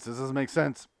make sense. This doesn't make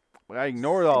sense. But I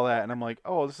ignored all that, and I'm like,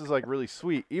 oh, this is like really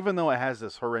sweet, even though it has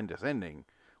this horrendous ending.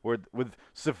 With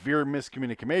severe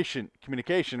communication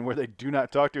where they do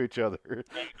not talk to each other.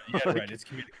 Yeah, right. It's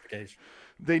communication.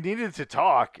 They needed to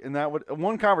talk, and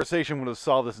one conversation would have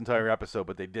solved this entire episode,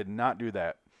 but they did not do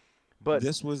that. But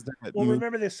this was that. Well,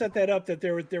 remember they set that up that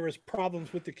there was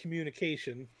problems with the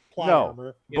communication plot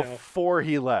armor. Before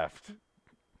he left.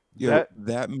 Yeah,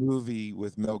 that movie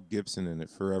with Mel Gibson in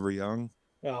it, Forever Young.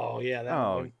 Oh yeah, that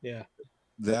one. Yeah.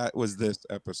 That was this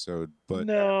episode, but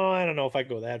no, I don't know if I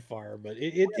go that far, but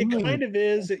it kind of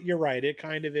is. You're right, it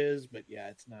kind of is, but yeah,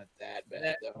 it's not that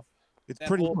bad though. It's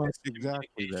pretty much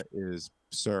exactly that is,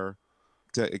 sir.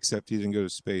 Except he didn't go to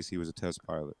space; he was a test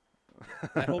pilot.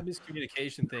 That whole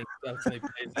miscommunication thing definitely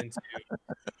plays into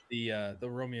the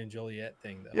Romeo and Juliet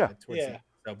thing, though. Yeah.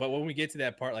 But when we get to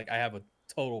that part, like I have a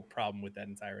total problem with that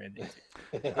entire ending.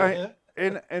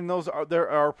 And there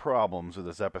are problems with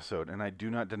this episode, and I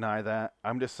do not deny that.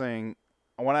 I'm just saying,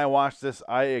 when I watch this,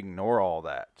 I ignore all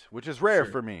that, which is rare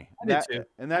for me. I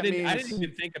didn't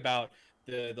even think about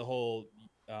the whole,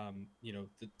 the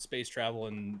space travel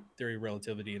and theory of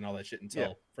relativity and all that shit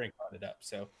until Frank brought it up.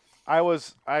 So I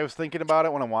was thinking about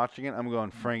it when I'm watching it. I'm going,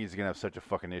 Frankie's gonna have such a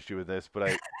fucking issue with this,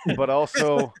 but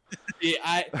also,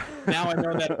 now I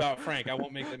know that about Frank. I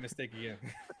won't make that mistake again.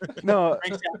 No,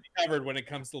 Frank's got me covered when it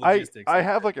comes to logistics. I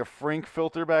have like a Frank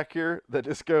filter back here that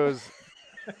just goes,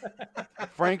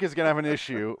 Frank is gonna have an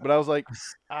issue, but I was like,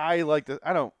 I like this.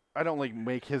 I don't like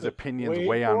make his opinions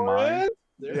weigh on mine.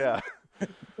 Yeah,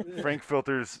 Frank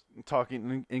filters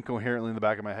talking incoherently in the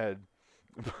back of my head.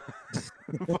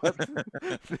 But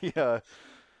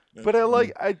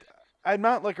I'm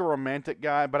not like a romantic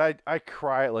guy, but I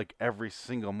cry at like every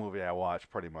single movie I watch,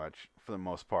 pretty much for the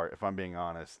most part, if I'm being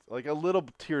honest. Like a little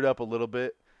teared up a little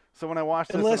bit. So when I watch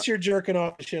this, unless you're jerking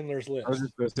off to Schindler's List. I was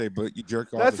just gonna say, but you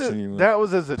jerk off to Schindler's List. That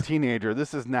was as a teenager.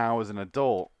 This is now as an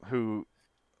adult who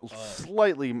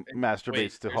slightly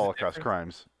masturbates to Holocaust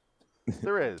crimes.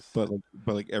 There is, but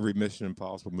like every Mission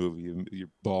Impossible movie, you're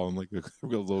bawling like a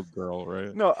real little girl,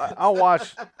 right? No, I'll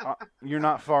watch. You're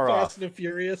not far off. Fast and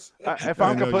Furious. If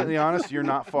I'm completely honest, you're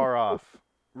not far off.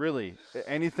 Really,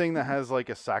 anything that has like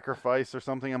a sacrifice or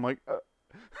something, I'm like,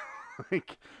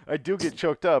 like I do get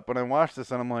choked up when I watch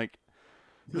this, and I'm like,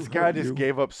 this guy just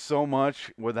gave up so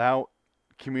much without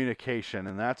communication,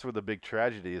 and that's where the big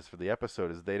tragedy is for the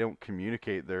episode. Is they don't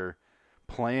communicate their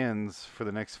plans for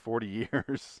the next 40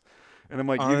 years. And I'm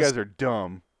like, you guys are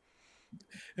dumb.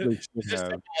 It's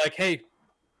just like, hey,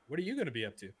 what are you going to be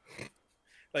up to?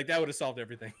 Like, that would have solved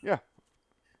everything. Yeah.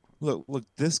 Look,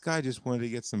 this guy just wanted to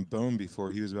get some bone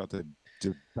before he was about to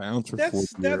to bounce for 4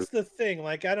 That's years. the thing.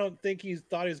 Like, I don't think he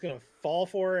thought he was going to fall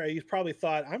for it. He's probably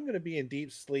thought, I'm going to be in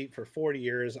deep sleep for 40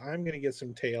 years. I'm going to get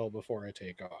some tail before I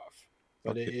take off.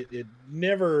 But it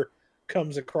never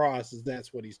comes across as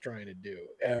that's what he's trying to do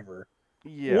ever.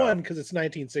 Yeah. One, because it's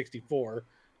 1964.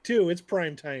 Two, it's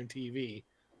primetime TV.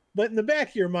 But in the back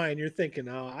of your mind, you're thinking,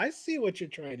 oh, I see what you're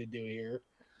trying to do here.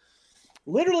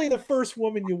 Literally the first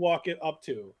woman you walk it up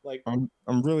to. Like, I'm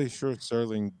really sure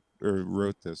Serling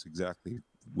wrote this exactly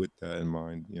with that in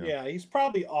mind. You know? yeah, he's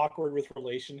probably awkward with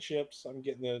relationships. I'm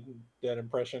getting that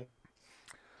impression.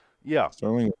 Yeah.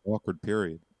 Serling, awkward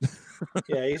period.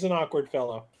 Yeah, he's an awkward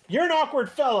fellow. You're an awkward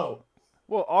fellow.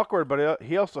 Well, awkward, but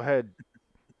he also had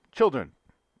children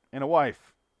and a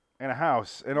wife and a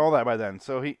house and all that by then.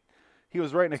 So he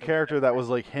was writing a character that was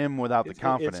like him without the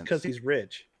confidence. It's because he's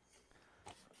rich.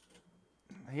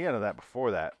 He had that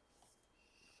before that.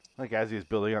 Like as he was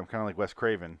building up, kind of like Wes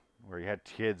Craven, where he had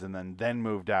kids and then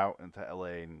moved out into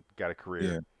L.A. and got a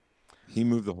career. Yeah. He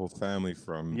moved the whole family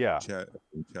from Yeah.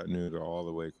 Chattanooga all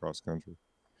the way across country.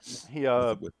 He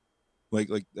the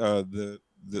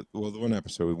one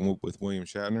episode with William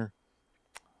Shatner.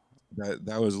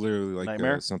 That was literally like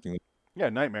Nightmare? something. Yeah,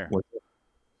 Nightmare.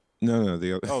 No,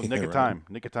 the other. Oh, Nick of Time.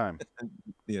 Nick of Time.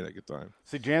 Yeah, Nick of Time.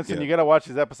 See, Jansen, Yeah. you got to watch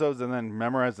these episodes and then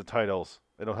memorize the titles.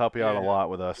 It'll help you out a lot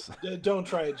with us. Don't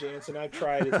try it, Jansen. I've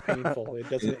tried. It's painful.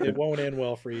 It won't end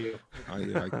well for you. I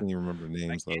can't even remember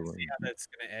names. I can't though. see how that's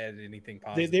going to add anything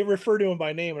positive. They refer to him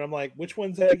by name, and I'm like, which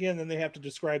one's that again? Then they have to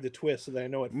describe the twist so that I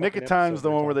know what. Nick of fucking Time's episode the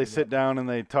they're one where they talking sit about. down and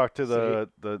they talk to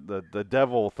the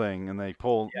devil thing and they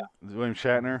pull William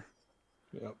Shatner.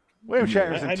 Yep. William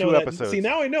Shatner's I in know 2 that. episodes. See,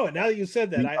 now I know it. Now that you said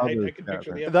that, The I other can picture the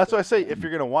Shatner. episode. That's why I say if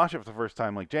you're gonna watch it for the first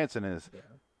time, like Jansen is,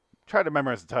 try to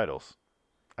memorize the titles.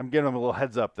 I'm giving him a little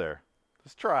heads up there.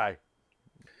 Just try.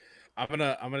 I'm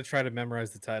gonna try to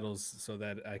memorize the titles so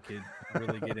that I could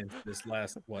really get into this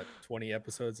last 20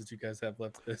 episodes that you guys have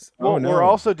left of this. Well, no. we're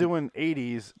also doing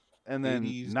 80s and then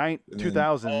 80s,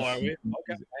 2000s. Oh, are we?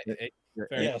 Okay.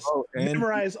 Fair Yes. Oh, and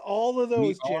Memorize all of those,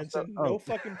 we also- Jansen. oh. No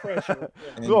fucking pressure.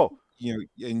 Yeah. and, Cool. you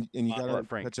know, and you I'll gotta let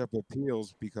Frank. catch up with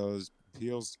Peels because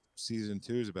Peels season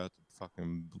 2 is about to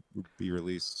fucking be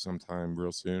released sometime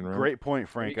real soon, right? Great point, Are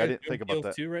Frank. you I guys didn't doing think about Peels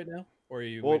that. 2 right now, or are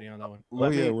you Well, waiting on that one? Oh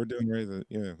Let yeah, me, we're doing right.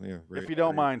 Yeah. if you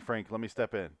don't mind, Frank, let me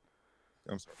step in.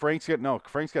 I'm sorry.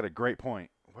 Frank's got a great point.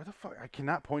 Where the fuck? I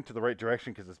cannot point to the right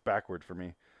direction because it's backward for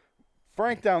me.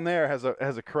 Frank down there has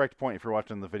a correct point if you're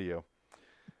watching the video.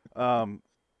 I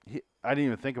didn't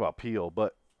even think about Peel,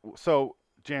 but so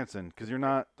Jansen, because you're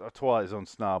not a Twilight Zone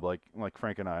snob like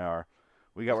Frank and I are.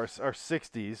 We got our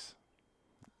 60s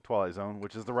Twilight Zone,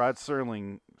 which is the Rod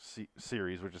Serling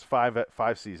series, which is five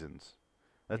seasons.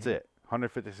 That's it.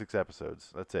 156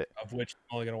 episodes. That's it. Of which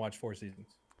I'm only gonna watch 4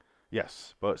 seasons.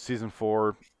 Yes, but season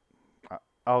 4,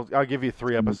 I'll give you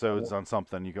 3 episodes on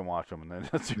something. You can watch them, and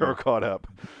then you're caught up.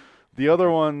 The other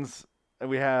ones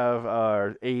we have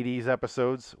are 80s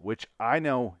episodes, which I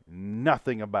know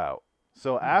nothing about.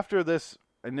 So after this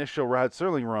initial Rod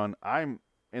Serling run,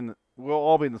 we'll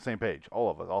all be on the same page, all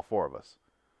of us, all 4 of us.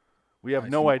 We have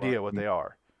no idea what they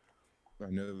are. I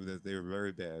know that they were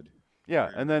very bad. Yeah,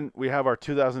 and then we have our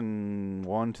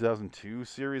 2001, 2002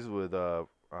 series with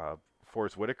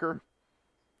Forrest Whitaker,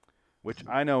 which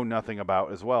I know nothing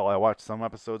about as well. I watched some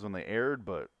episodes when they aired,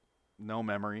 but no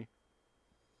memory.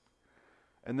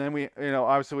 And then we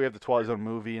obviously we have the Twilight Zone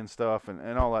movie and stuff and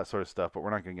all that sort of stuff, but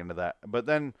we're not going to get into that. But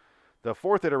then the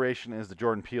 4th iteration is the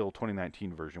Jordan Peele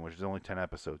 2019 version, which is only 10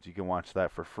 episodes. You can watch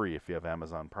that for free if you have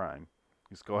Amazon Prime.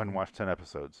 Just go ahead and watch 10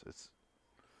 episodes. It's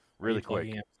really Are you quick.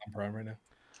 plugging Amazon Prime right now?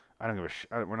 I don't give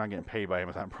a we're not getting paid by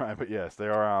Amazon Prime, but yes, they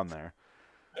are on there.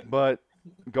 But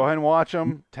go ahead and watch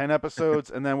them, 10 episodes,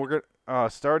 and then we're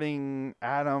starting,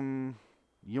 Adam,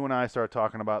 you and I started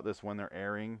talking about this when they're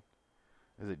airing.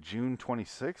 Is it June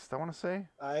 26th, I want to say?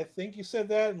 I think you said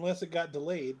that unless it got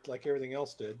delayed like everything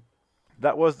else did.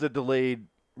 That was the delayed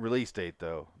release date,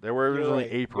 though. They were originally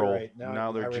You're April. right.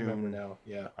 Now they're I June. remember now.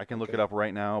 Yeah. I can look it up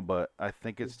right now, but I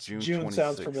think it's June 26th.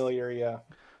 Sounds familiar, yeah.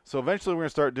 So eventually we're going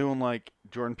to start doing like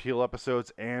Jordan Peele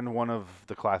episodes and one of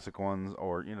the classic ones,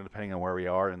 or, depending on where we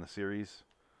are in the series.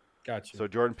 Gotcha. So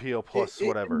Jordan Peele plus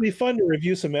whatever. It'd be fun to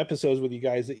review some episodes with you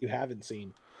guys that you haven't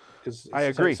seen. Because I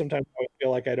agree. Sometimes I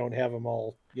feel like I don't have them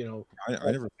all, I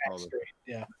never saw them. straight.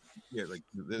 Yeah. Yeah, like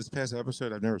this past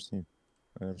episode, I've never seen.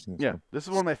 I've never seen this Yeah, one. this is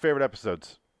one of my favorite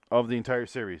episodes of the entire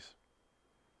series.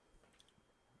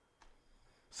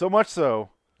 So much so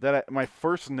that my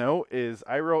first note is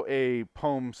I wrote a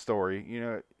poem story.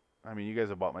 You guys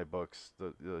have bought my books,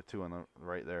 the 2 on the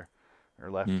right there, or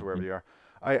left, wherever you are.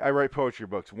 I write poetry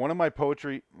books. One of my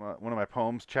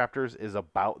poems chapters is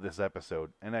about this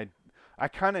episode, and I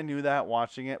kind of knew that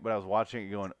watching it, but I was watching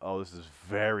it going, "Oh, this is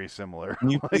very similar." Can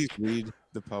you Like, please read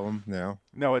the poem now?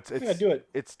 no, it's Yeah, do it.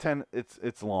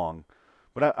 it's long,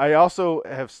 but I also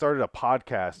have started a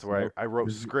podcast where So, I wrote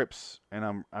is it- scripts and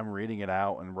I'm reading it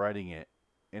out and writing it,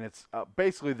 and it's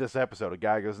basically this episode. A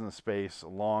guy goes into space,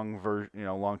 long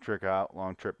trip out,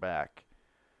 long trip back,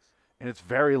 and it's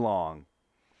very long.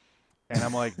 And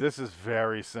I'm like, this is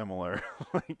very similar.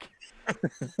 Like,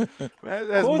 it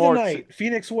has Quote of more the night,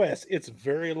 Phoenix West. It's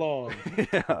very long.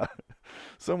 yeah.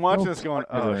 So I'm watching No this going,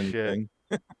 fuck or oh shit. anything.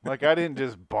 Like, I didn't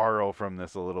just borrow from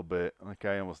this a little bit. Like,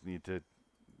 I almost need to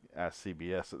ask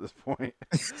CBS at this point.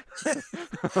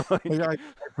 Like, Like, I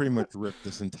pretty much ripped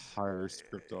this entire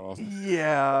script off.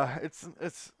 yeah, it's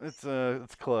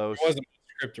close. It wasn't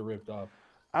a script ripped off.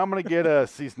 I'm gonna get a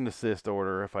cease and desist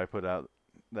order if I put out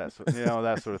that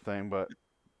that sort of thing. But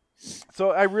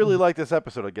so I really like this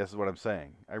episode. I guess is what I'm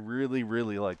saying. I really,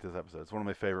 really like this episode. It's one of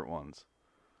my favorite ones.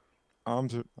 Yeah,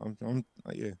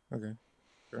 okay,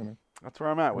 fair enough. That's where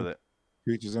I'm at with it.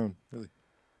 To each his own, really.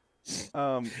 It's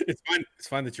fine. It's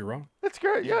fine that you're wrong. It's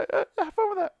great. Yeah, have fun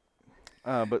with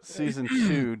that. But season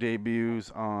 2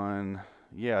 debuts on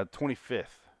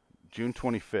 25th, June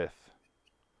 25th,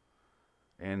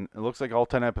 and it looks like all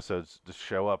 10 episodes just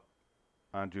show up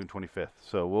on June 25th.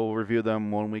 So we'll review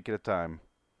them 1 week at a time.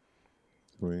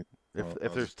 Sweet. If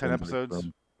I'll there's just 10 send it episodes,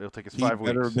 from- it'll take us He 5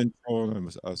 better weeks. have been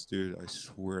trolling us, dude. I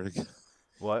swear to God.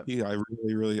 What? I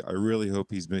really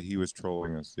hope he was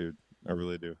trolling us, dude. I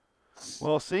really do.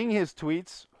 Well, seeing his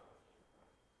tweets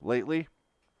lately,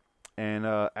 and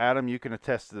Adam, you can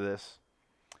attest to this,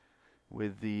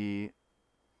 with the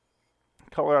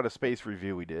Colorado Space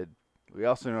review we did, we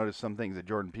also noticed some things that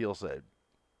Jordan Peele said.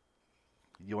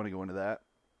 You want to go into that?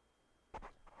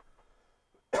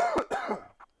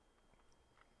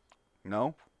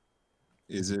 No?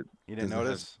 Is it? You didn't does it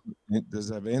notice? Does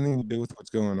it have anything to do with what's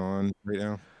going on right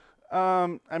now?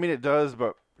 I mean, it does,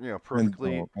 but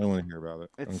perfectly. I don't want to hear about it.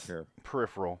 I don't It's care.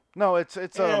 peripheral. No, it's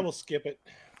Yeah, we'll skip it.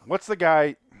 what's the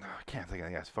guy? I can't think of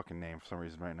the guy's fucking name for some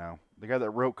reason right now. The guy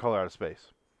that wrote Colorado Space.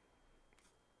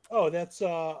 Oh, that's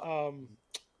God,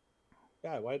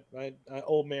 why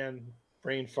old man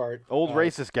brain fart. Old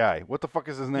racist guy. What the fuck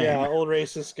is his name? Yeah, old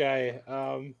racist guy.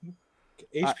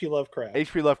 H.P. Lovecraft.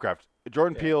 H.P. Lovecraft.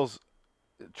 Jordan Yeah. Peele's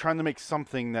trying to make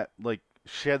something that like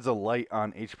sheds a light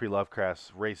on H.P.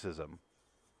 Lovecraft's racism.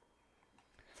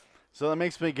 So that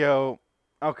makes me go,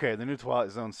 okay, the new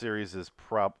Twilight Zone series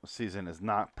season is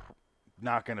not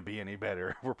going to be any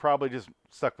better. We're probably just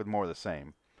stuck with more of the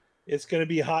same. It's going to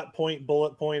be hot point,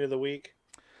 bullet point of the week.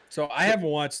 So I haven't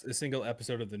watched a single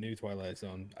episode of the new Twilight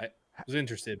Zone. I was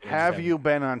interested. But I just Have haven't. you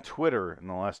been on Twitter in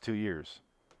the last 2 years?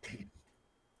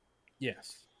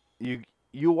 Yes.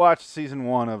 You watched season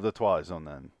 1 of the Twilight Zone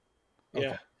then?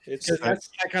 Yeah, it's 'Cause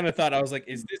I kind of thought I was like,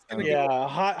 is this gonna yeah, get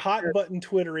hot button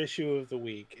Twitter issue of the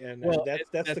week, and Well,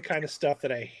 that's the kind of stuff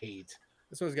that I hate.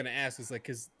 That's what I was gonna ask. Is like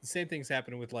because the same thing's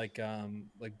happening with like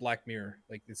Black Mirror.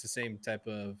 Like it's the same type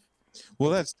of. Well,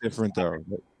 that's different though.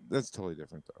 That's totally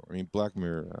different though. I mean, Black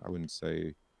Mirror. I wouldn't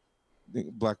say.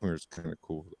 Black Mirror is kind of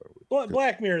cool though. Well,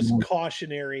 Black Mirror is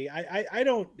cautionary. I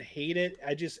don't hate it.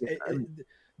 I just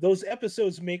those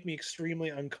episodes make me extremely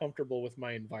uncomfortable with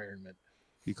my environment.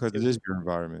 Because it is your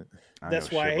environment.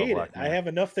 That's why I hate it. I have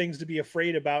enough things to be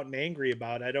afraid about and angry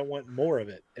about. I don't want more of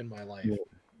it in my life. Well,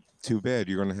 too bad.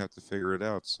 You're going to have to figure it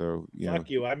out. So Fuck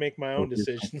you. I make my own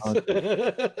decisions.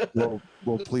 well,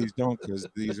 please don't, because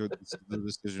this is the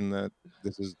decision that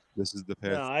this is the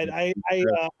path.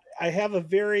 No, I have a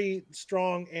very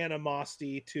strong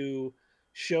animosity to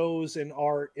shows and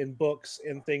art and books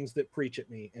and things that preach at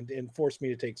me and force me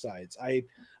to take sides.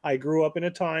 I grew up in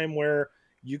a time where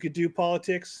you could do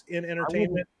politics in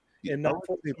entertainment and not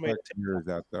force somebody to take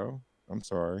that though. I'm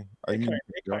sorry. It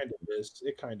kind of is.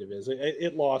 It kind of is.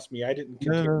 It lost me. I didn't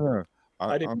continue. No.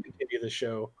 I didn't continue the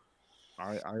show.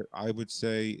 I would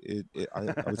say I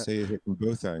would say it hit from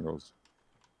both angles.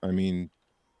 I mean,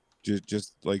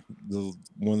 just like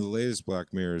one of the latest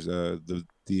Black Mirrors, the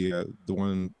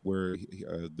one where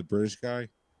the British guy,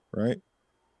 right?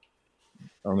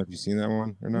 I don't know if you've seen that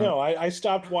one or not. No, I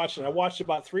stopped watching. I watched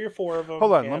about 3 or 4 of them.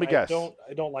 Hold on, let me guess.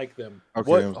 I don't like them.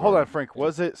 Okay, hold on, Frank.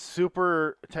 Was it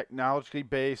super technologically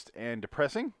based and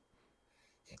depressing?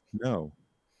 No.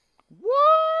 What?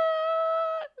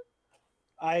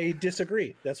 I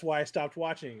disagree. That's why I stopped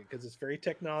watching it, because it's very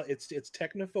it's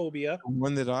technophobia. The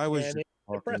one that I was and just it's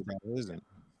talking depressing. about isn't.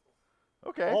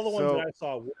 Okay. All the ones that I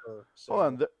saw were. So. Hold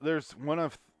on. There's one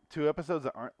of 2 episodes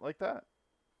that aren't like that.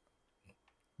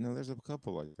 No, there's a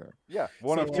couple like that. Yeah,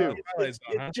 one of So, two.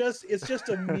 It's just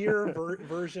a mirror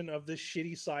version of the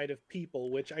shitty side of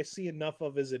people, which I see enough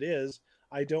of as it is.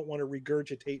 I don't want to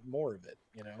regurgitate more of it,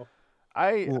 you know.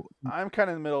 I'm kind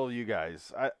of in the middle of you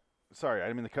guys. Sorry, I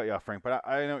didn't mean to cut you off, Frank, but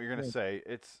I know what you're gonna say.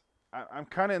 I'm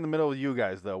kind of in the middle of you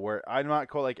guys though, where I'm not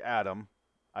quite like Adam.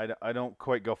 I don't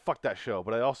quite go fuck that show,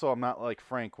 but I'm not like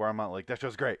Frank, where I'm not like that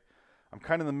show's great. I'm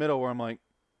kind of in the middle where I'm like,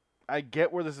 I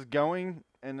get where this is going,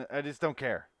 and I just don't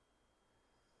care.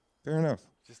 Fair enough.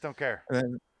 Just don't care.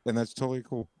 And that's totally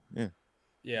cool. Yeah.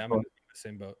 Yeah, I'm in the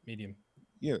same boat. Medium.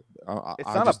 Yeah.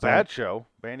 It's not a bad show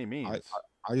by any means.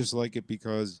 I just like it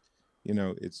because, you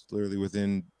know, it's literally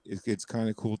within. It's kind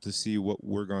of cool to see what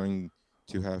we're going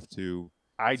to have to.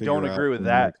 I don't agree with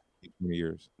that.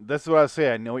 Years. That's what I was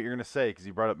saying. I know what you're gonna say because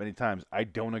you brought it up many times. I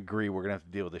don't agree. We're gonna have to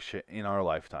deal with this shit in our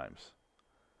lifetimes.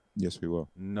 Yes, we will.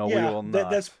 No, we will not.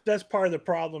 That's part of the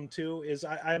problem too. Is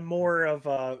I'm more of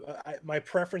my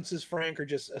preferences, Frank, are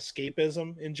just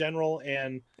escapism in general.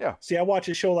 And yeah, see, I watch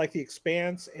a show like The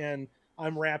Expanse, and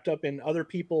I'm wrapped up in other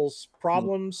people's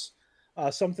problems.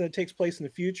 Something that takes place in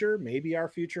the future, maybe our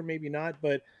future, maybe not,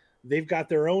 but they've got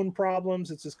their own problems.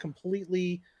 It's this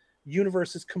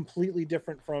universe is completely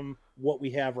different from what we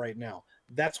have right now.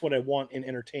 That's what I want in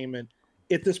entertainment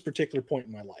at this particular point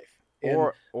in my life. And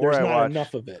or there's I not watch,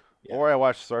 enough of it. Yeah. Or I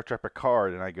watch Star Trek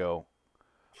Picard and I go,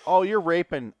 "Oh, you're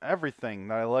raping everything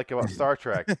that I like about Star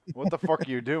Trek. What the fuck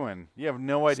are you doing? You have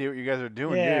no idea what you guys are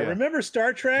doing." Yeah, do you? remember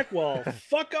Star Trek? Well,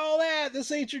 fuck all that.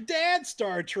 This ain't your dad's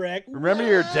Star Trek. Remember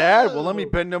your dad? Well, let me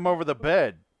bend him over the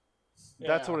bed.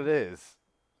 That's Yeah. what it is.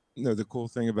 No, the cool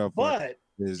thing about But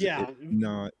is yeah, it's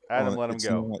not Adam, let him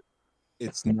go.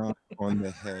 It's not on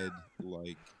the head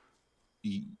like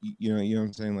you know what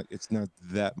I'm saying, like it's not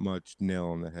that much nail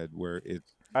on the head where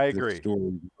it's. I agree. The story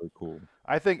is really cool.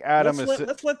 I think Adam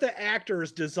let's let the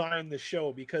actors design the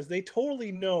show because they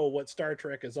totally know what Star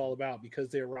Trek is all about because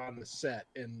they were on the set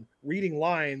and reading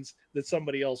lines that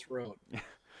somebody else wrote.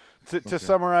 To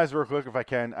summarize real quick, if I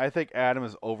can, I think Adam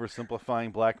is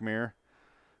oversimplifying Black Mirror,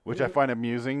 which I find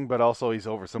amusing, but also he's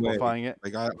oversimplifying it.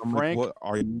 Like I'm Frank, like, what,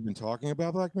 are you even talking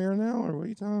about Black Mirror now, or what are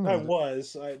you talking about? I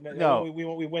was. No, we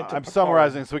went to I'm Picard.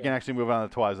 summarizing so we can actually move on to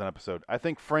the Twilight Zone episode. I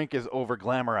think Frank is over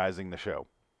glamorizing the show.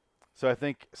 So I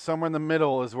think somewhere in the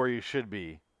middle is where you should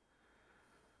be.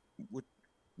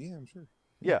 Yeah, I'm sure.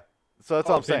 Yeah. So that's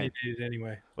all I'm saying.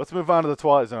 Anyway. Let's move on to the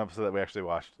Twilight Zone episode that we actually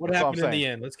watched. What happened in the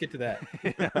end? Let's get to that.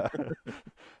 Yeah.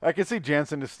 I can see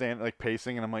Jansen just standing like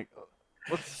pacing, and I'm like,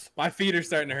 my feet are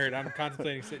starting to hurt. I'm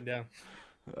contemplating sitting down.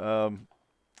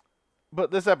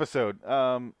 But this episode,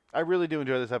 I really do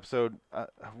enjoy this episode.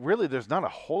 Really, there's not a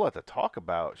whole lot to talk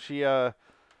about. She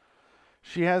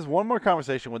has one more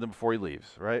conversation with him before he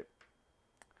leaves, right?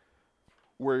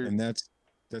 And that's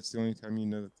the only time you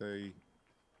know that they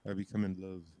have become in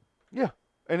love. Yeah,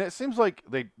 and it seems like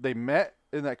they met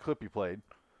in that clip you played.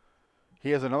 He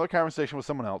has another conversation with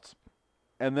someone else,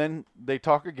 and then they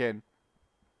talk again.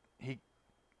 He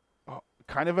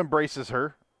kind of embraces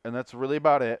her, and that's really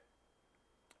about it.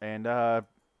 And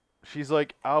she's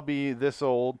like, "I'll be this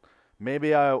old.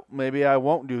 Maybe I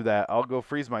won't do that. I'll go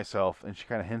freeze myself." And she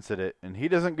kind of hints at it, and he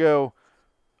doesn't go,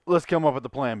 "Let's come up with the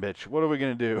plan, bitch. What are we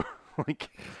gonna do?" Like,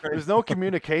 there's no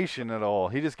communication at all.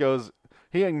 He just goes.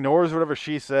 He ignores whatever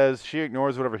she says. She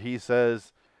ignores whatever he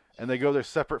says, and they go their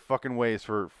separate fucking ways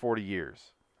for 40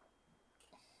 years.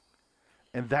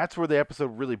 And that's where the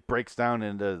episode really breaks down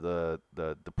into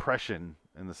the depression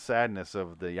and the sadness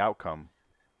of the outcome.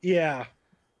 Yeah.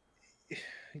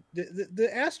 The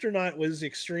astronaut was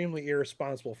extremely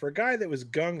irresponsible. For a guy that was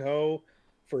gung-ho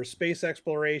for space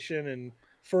exploration and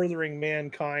furthering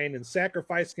mankind and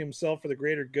sacrificing himself for the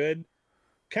greater good,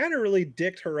 kind of really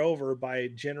dicked her over by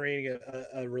generating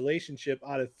a relationship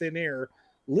out of thin air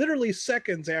literally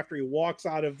seconds after he walks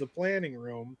out of the planning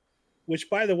room, which,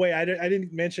 by the way, I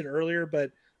didn't mention earlier,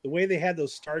 but the way they had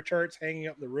those star charts hanging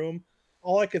up in the room,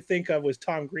 all I could think of was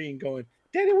Tom Green going,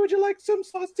 "Daddy, would you like some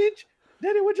sausage?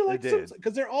 Daddy, would you like some?"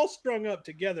 Because they're all strung up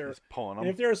together. He's pulling them. And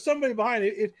if there was somebody behind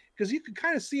it, because you could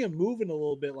kind of see him moving a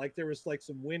little bit, like there was like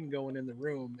some wind going in the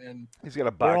room, and he's got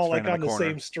a box they're all like fan in on the corner.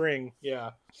 same string. Yeah.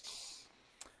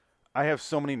 I have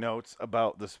so many notes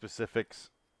about the specifics.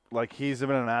 Like, he's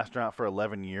been an astronaut for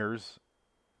 11 years,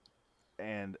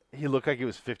 and he looked like he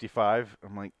was 55.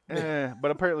 I'm like,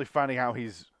 but apparently finding out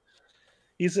he's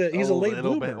a late little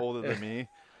bloomer. bit older than me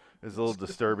is a little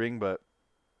disturbing. But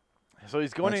so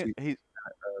he's going Actually,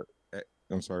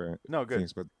 I'm sorry. No, good.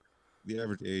 But the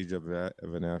average age of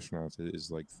an astronaut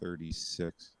is like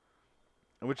 36.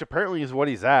 Which apparently is what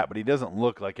he's at, but he doesn't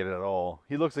look like it at all.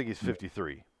 He looks like he's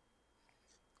 53.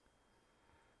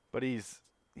 But he's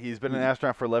He's been an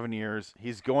astronaut for 11 years.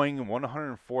 He's going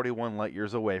 141 light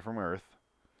years away from Earth.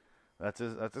 That's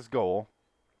his goal.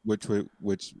 Which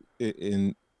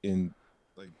in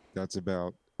like that's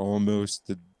about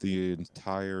almost the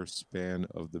entire span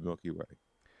of the Milky Way.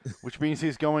 Which means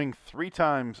he's going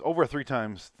over three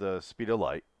times the speed of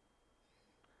light.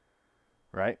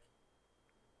 Right?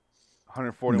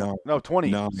 141. No,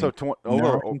 20. So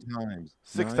over 9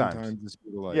 6 9 times. the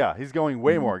speed of light. Yeah, he's going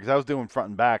way more because I was doing front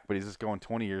and back, but he's just going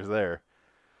 20 years there.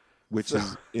 Which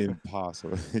is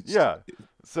impossible. Yeah.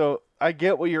 So I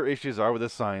get what your issues are with the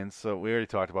science. So we already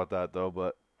talked about that, though.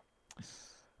 But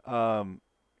I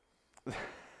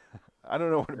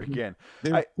don't know where to begin.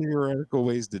 There's theoretical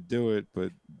ways to do it,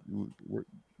 but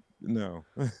no.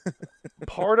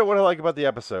 Part of what I like about the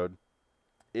episode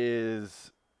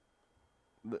is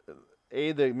the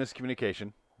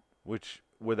miscommunication, which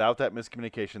without that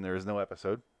miscommunication, there is no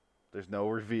episode. There's no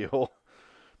reveal.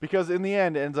 Because in the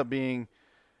end, it ends up being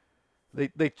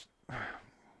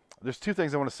there's two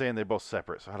things I want to say, and they're both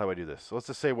separate. So how do I do this? So let's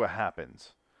just say what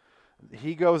happens.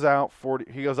 He goes out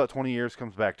 20 years,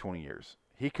 comes back 20 years.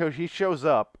 He shows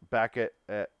up back at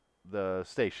the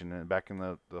station and back in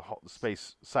the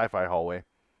space sci-fi hallway.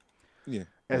 Yeah.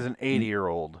 As an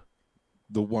 80-year-old.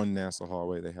 The one NASA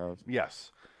hallway they have.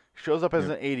 Yes. Shows up as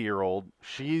an 80-year-old.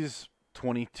 She's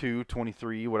 22,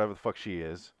 23, whatever the fuck she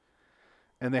is.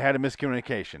 And they had a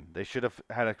miscommunication. They should have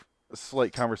had a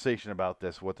slight conversation about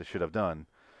this, what they should have done.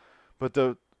 But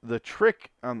the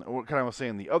trick on what kind of was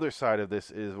saying the other side of this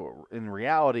is, in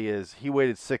reality, is he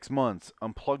waited 6 months,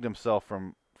 unplugged himself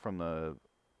from the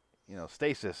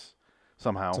stasis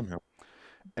somehow,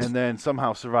 and then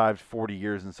somehow survived 40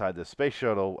 years inside the space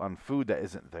shuttle on food that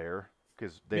isn't there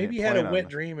because they maybe he had a wet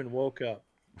dream and woke up.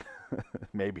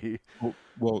 Maybe.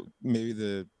 Well,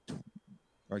 maybe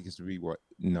I guess it would be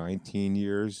 19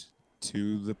 years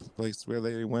to the place where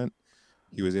they went.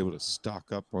 He was able to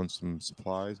stock up on some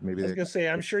supplies. Maybe I was gonna say,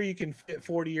 I'm sure you can fit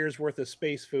 40 years worth of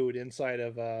space food inside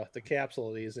of the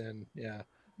capsule he's in. Yeah.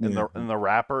 And the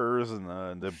wrappers and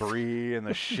the debris and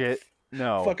the shit.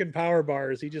 No. Fucking power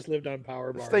bars. He just lived on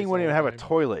power bars. This thing wouldn't even have a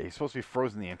toilet. He's supposed to be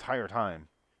frozen the entire time.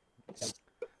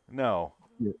 No.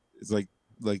 Yeah, it's like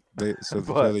they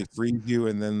freeze you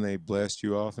and then they blast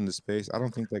you off into space. I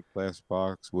don't think that glass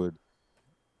box would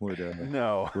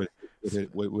handle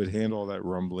all that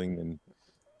rumbling and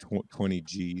 20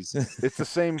 G's. It's the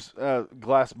same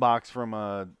glass box from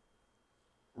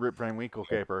Rip Van Winkle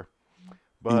caper.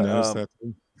 But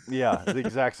yeah, the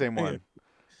exact same one.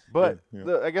 But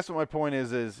I guess what my point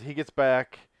is he gets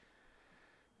back.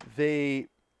 They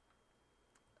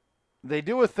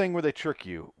do a thing where they trick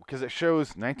you because it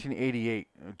shows 1988,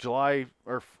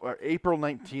 April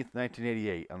 19th,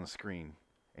 1988 on the screen.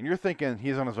 And you're thinking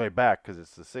he's on his way back because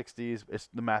it's the 60s.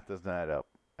 The math doesn't add up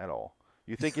at all.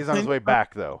 You think he's on his way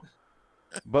back, though.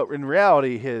 But in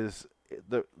reality,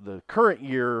 the current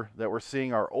year that we're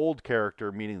seeing our old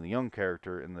character meeting the young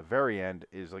character in the very end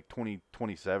is like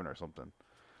 2027 or something.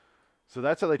 So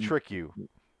that's how they trick you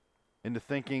into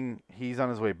thinking he's on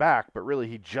his way back, but really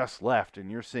he just left,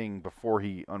 and you're seeing before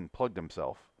he unplugged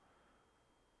himself.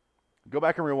 Go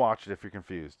back and rewatch it if you're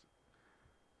confused.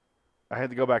 I had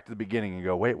to go back to the beginning and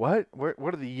go, wait, what?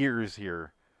 What are the years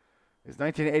here? It's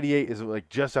 1988 is like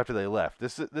just after they left.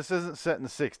 This isn't set in the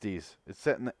 60s. It's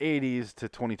set in the 80s to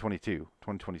 2022,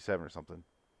 2027 or something.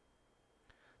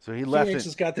 So he left. Phoenix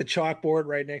has got the chalkboard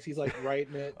right next. He's like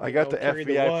writing it. I got the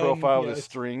FBI profile with the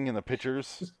string and the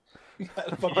pictures.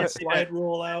 Got a fucking slide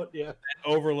rule out. Yeah.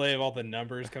 Overlay of all the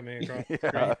numbers coming across.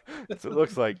 Yeah, that's what it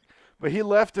looks like. But he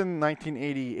left in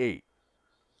 1988.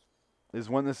 Is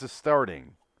when this is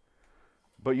starting.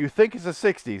 But you think it's the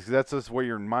 60s because that's just where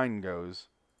your mind goes.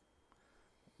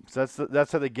 So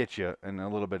that's how they get you in a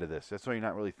little bit of this. That's why you're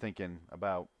not really thinking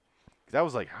about. Because I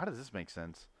was like, how does this make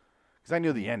sense? Because I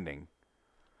knew the ending.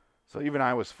 So even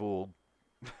I was fooled.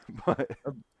 But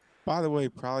by the way,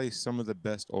 probably some of the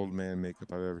best old man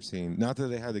makeup I've ever seen. Not that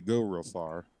they had to go real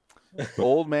far.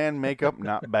 Old man makeup,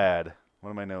 not bad.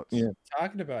 One of my notes. Yeah.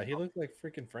 Talking about, he looked like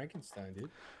freaking Frankenstein, dude.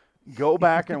 Go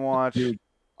back and watch. Dude,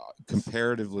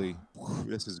 comparatively,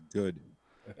 this is good.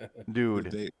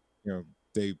 Dude.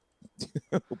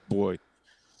 Oh boy.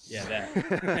 Yeah,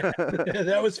 that.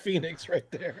 That was Phoenix right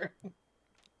there.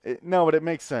 No, but it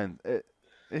makes sense.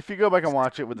 If you go back and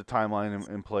watch it with the timeline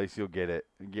in place, you'll get it.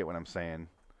 You get what I'm saying.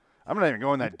 I'm not even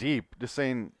going that deep. Just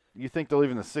saying, you think they'll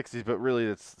live in the 60s, but really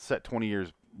it's set 20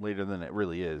 years later than it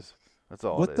really is. That's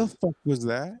all What it the is. fuck was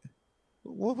that?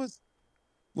 What was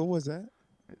that?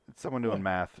 It's someone doing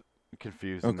math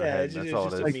confused Okay. in their head. That's all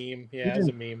it is. It's just a meme. Yeah, it's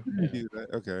a meme.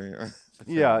 Okay.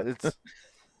 Yeah, it's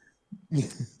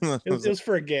It was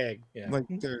for a gag. Yeah. Like,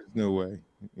 there's no way.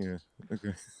 Yeah.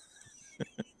 Okay.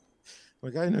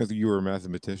 Like, I know that you were a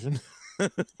mathematician.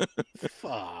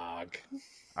 Fuck.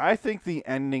 I think the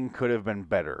ending could have been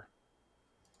better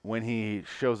when he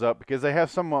shows up, because they have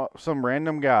some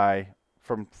random guy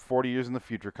from 40 years in the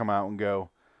future come out and go,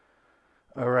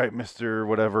 all right, Mr.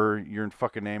 whatever your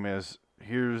fucking name is,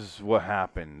 here's what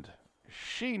happened.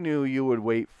 She knew you would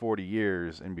wait 40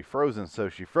 years and be frozen, so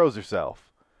she froze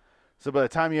herself. So by the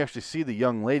time you actually see the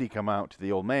young lady come out to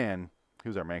the old man,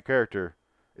 who's our main character,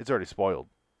 it's already spoiled.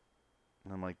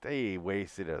 And I'm like, they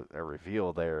wasted a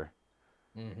reveal there.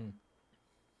 Mm-hmm.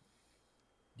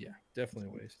 Yeah, definitely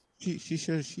a waste. She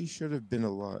should have been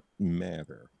a lot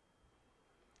madder.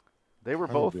 They were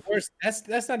both.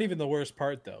 That's not even the worst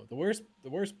part, though. The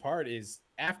worst part is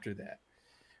after that,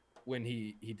 when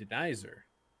he denies her.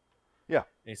 Yeah.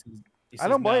 And he says, I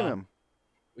don't blame him.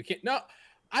 We can't. No,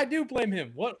 I do blame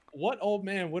him. What old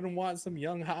man wouldn't want some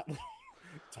young hot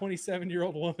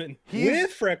 27-year-old woman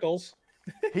with freckles?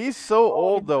 He's so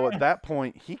old though. At that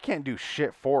point, he can't do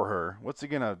shit for her. What's he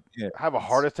gonna have a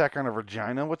heart attack on her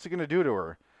vagina? What's he gonna do to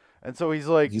her? And so he's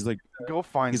like, go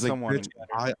find someone.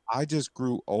 Like, I just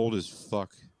grew old as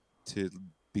fuck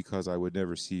because I would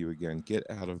never see you again. Get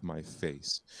out of my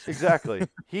face. Exactly.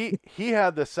 He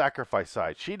had the sacrifice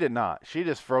side. She did not. She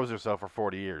just froze herself for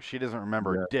 40 years. She doesn't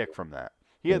remember a dick from that.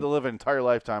 He had to live an entire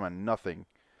lifetime on nothing.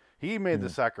 He made the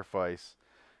sacrifice.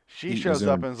 She shows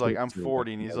up and is like, I'm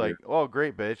 40. And he's like, oh,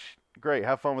 great, bitch. Great.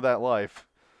 Have fun with that life.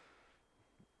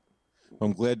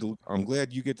 I'm glad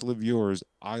you get to live yours.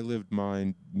 I lived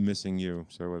mine missing you.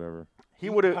 So whatever. He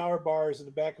would have power bars in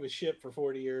the back of a ship for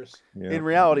 40 years. Yeah. In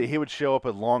reality, he would show up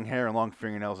with long hair and long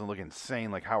fingernails and look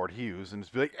insane like Howard Hughes and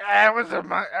just be like, I was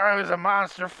a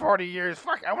monster 40 years.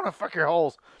 Fuck, I want to fuck your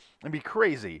holes. And be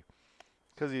crazy.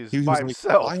 Because he was by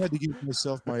himself. Like, I had to give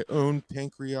myself my own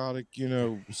pancreatic,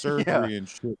 surgery and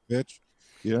shit, bitch.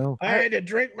 You know? I had to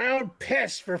drink my own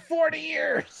piss for 40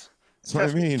 years. That's what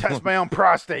I mean. Test my own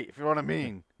prostate, if you know what I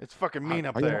mean. It's fucking mean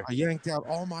up there. I yanked out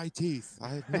all my teeth. I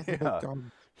had nothing but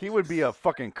gum. He would be a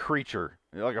fucking creature,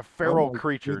 like a feral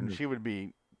creature, and she would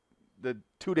be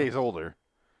 2 days older.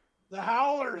 The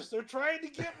Howlers, they're trying to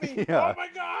get me. Yeah. Oh my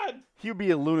god. He would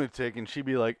be a lunatic, and she'd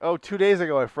be like, oh, 2 days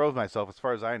ago I froze myself, as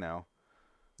far as I know.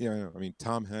 Yeah, I mean,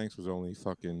 Tom Hanks was only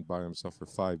fucking by himself for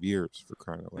 5 years, for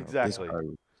crying out loud. Exactly.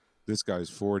 This guy's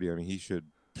 40. I mean, he should.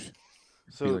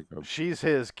 So she's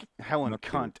his Helen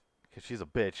cunt because she's a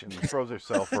bitch and froze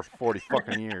herself for 40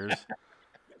 fucking years.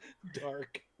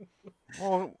 Dark.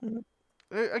 Well,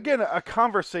 again, a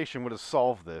conversation would have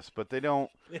solved this, but they don't.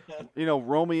 Yeah.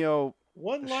 Romeo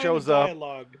One line shows of up.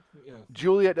 dialogue. Yeah.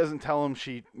 Juliet doesn't tell him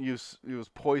she used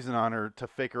poison on her to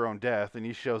fake her own death, and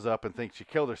he shows up and thinks she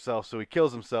killed herself, so he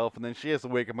kills himself, and then she has to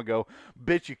wake up and go,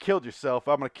 "Bitch, you killed yourself.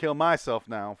 I'm gonna kill myself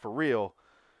now for real."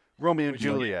 Romeo and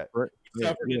Juliet. He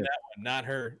suffered in that one, not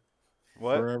her.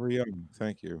 What? Forever young.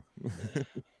 Thank you.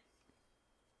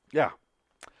 Yeah.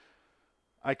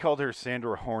 I called her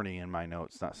Sandra Horny in my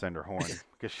notes, not Sandra Horn,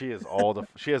 because she is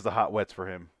she has the hot wets for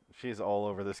him. She's all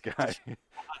over this guy.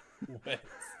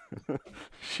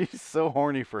 She's so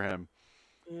horny for him.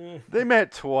 They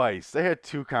met twice. They had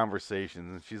 2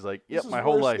 conversations, and she's like, "Yep, This is my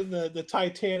whole worse life." than the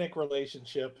Titanic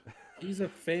relationship. He's a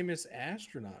famous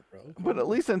astronaut, bro. But at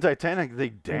least in Titanic, they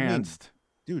danced.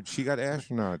 Dude, she got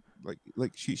astronaut.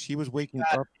 Like she was waking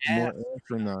up more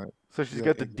astronaut. So she's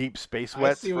got the deep space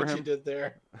wets I see for what him. you did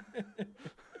there.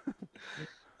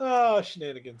 Oh,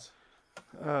 shenanigans.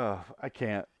 Oh, I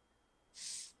can't.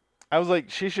 I was like,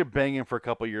 she should bang him for a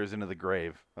couple years into the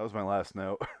grave. That was my last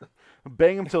note.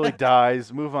 Bang him till he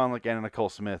dies. Move on like Anna Nicole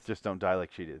Smith. Just don't die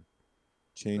like she did.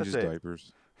 Change his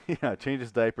diapers. Yeah, change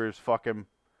his diapers. Fuck him.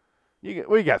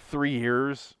 You got 3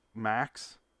 years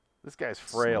max. This guy's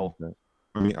frail.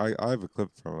 I mean, I have a clip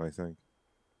from him, I think.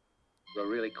 You're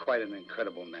really quite an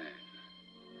incredible man.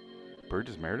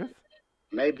 Burgess Meredith?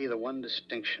 Maybe the one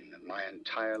distinction in my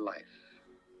entire life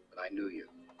that I knew you.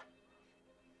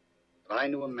 But I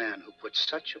knew a man who put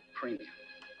such a premium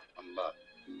on love.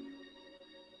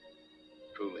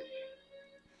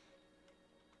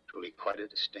 Truly quite a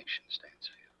distinction stands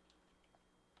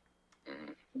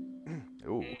for you.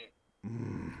 Ooh.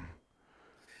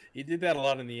 He did that a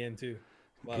lot in the end too.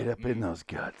 Get up in those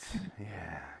guts.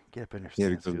 Yeah. Get up in your Yeah,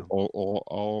 stance, because dude.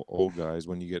 all old guys,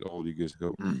 when you get old, you just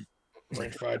go.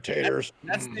 French fried taters.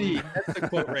 That's the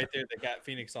quote right there that got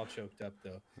Phoenix all choked up,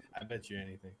 though. I bet you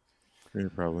anything. Yeah,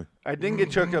 probably. I didn't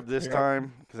get choked up this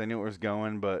time because I knew where it was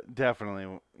going, but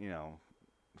definitely,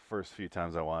 first few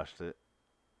times I watched it.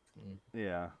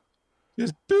 Yeah.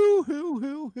 Just boo hoo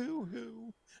hoo hoo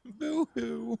hoo boo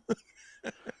hoo.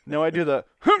 No, I do the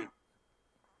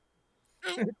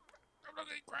I'm not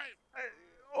gonna cry.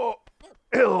 Oh,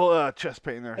 a little chest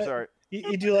pain there. Sorry.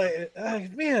 You do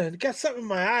like, man, got something in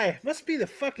my eye. Must be the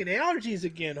fucking allergies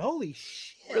again. Holy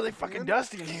shit. Really fucking man.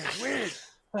 dusty in here. It's weird.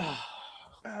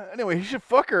 Anyway, he should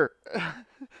fuck her.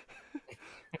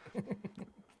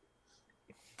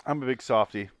 I'm a big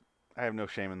softie. I have no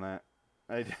shame in that.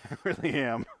 I really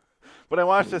am. But I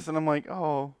watched this and I'm like,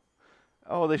 oh,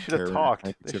 they should have talked.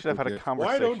 They should have had a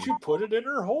conversation. Why don't you put it in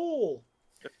her hole?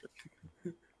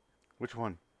 Which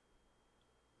one?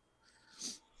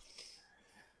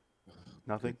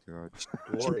 Nothing. God.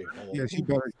 Glory. Yeah, she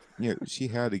better. Yeah, she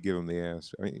had to give him the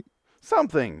ass. I mean,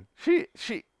 Something.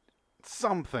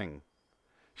 Something.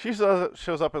 She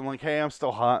shows up and like, hey, I'm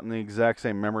still hot in the exact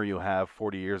same memory you have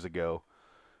 40 years ago.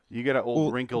 You get an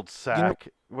old wrinkled sack.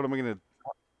 What am I gonna?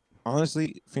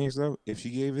 honestly, Phoenix though, if she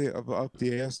gave it up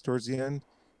the ass towards the end,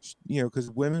 you know, because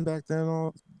women back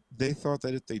then, they thought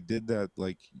that if they did that,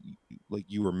 like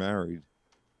you were married.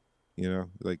 You know,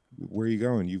 like where are you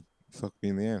going? You fuck me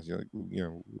in the ass. You're like,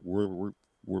 you know,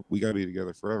 we gotta be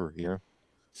together forever. You know,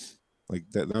 like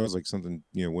that was like something,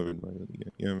 you know, women. You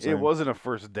know what I'm saying? It wasn't a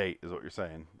first date, is what you're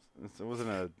saying. It wasn't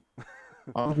a.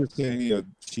 I'm just saying, you know,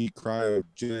 she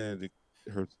cryogenically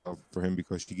herself for him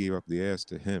because she gave up the ass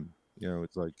to him. You know,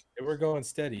 it's like we're going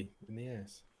steady in the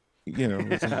ass. You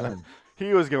know,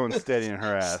 he was going steady in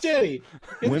her ass. Steady.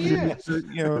 Women,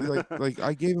 you know, like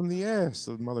I gave him the ass,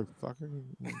 the motherfucker.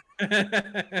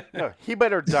 No, he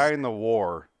better die in the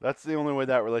war. That's the only way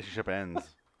that relationship ends.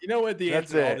 You know what the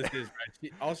That's answer to all it. this is,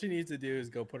 right? All she needs to do is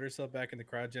go put herself back in the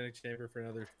cryogenic chamber for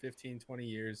another 15, 20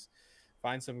 years,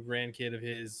 find some grandkid of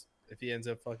his if he ends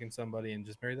up fucking somebody, and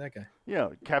just marry that guy. Yeah,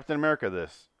 Captain America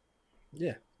this.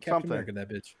 Yeah, Captain America that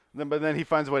bitch. But then he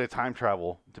finds a way to time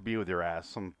travel to be with your ass.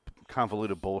 Some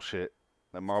convoluted bullshit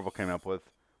that Marvel came up with.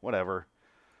 Whatever.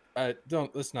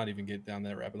 Let's not even get down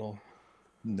that rabbit hole.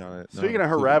 No. Speaking of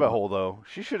her rabbit hole, though,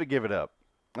 she should have given it up.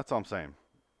 That's all I'm saying.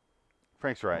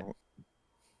 Frank's right.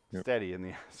 Yep. Steady in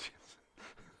the ass.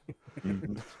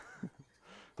 Mm-hmm.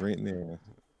 Right in the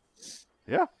ass.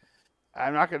 Yeah.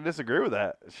 I'm not going to disagree with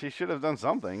that. She should have done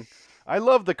something. I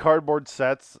love the cardboard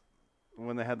sets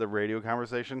when they had the radio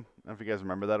conversation. I don't know if you guys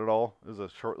remember that at all. It was a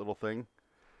short little thing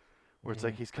where it's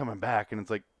like he's coming back and it's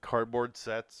like cardboard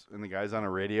sets and the guy's on a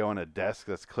radio on a desk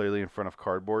that's clearly in front of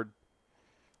cardboard.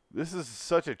 This is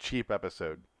such a cheap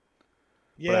episode.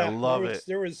 Yeah, but I love it.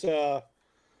 There was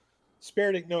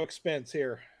spared at no expense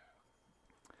here.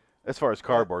 As far as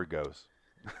cardboard goes.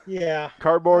 Yeah.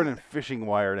 Cardboard and fishing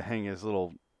wire to hang his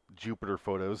little Jupiter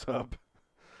photos up.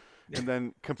 And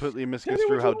then completely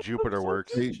misconstrue how Jupiter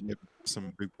works.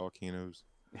 Some big volcanoes.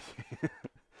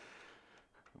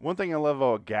 One thing I love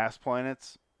about gas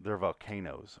planets, their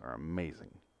volcanoes are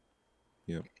amazing.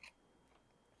 Yep.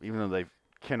 Even though they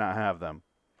cannot have them.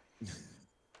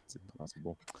 It's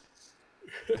impossible.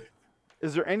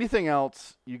 Is there anything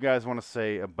else you guys want to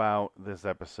say about this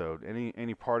episode?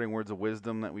 Any parting words of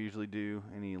wisdom that we usually do?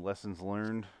 Any lessons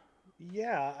learned?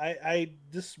 Yeah, I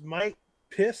this might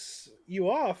piss you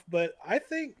off, but I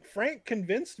think Frank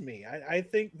convinced me. I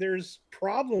think there's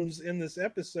problems in this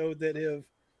episode that have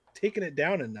taken it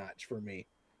down a notch for me.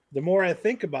 The more I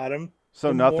think about him,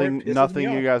 so nothing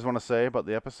you guys want to say about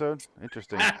the episode?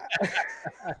 Interesting.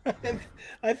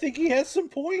 I think he has some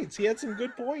points. He had some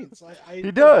good points.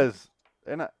 He does.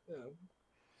 And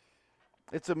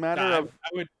it's a matter of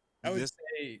I would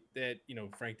say that, you know,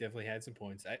 Frank definitely had some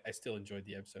points. I still enjoyed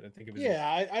the episode. I think it was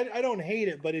I don't hate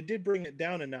it, but it did bring it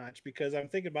down a notch because I'm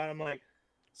thinking about it, I'm like,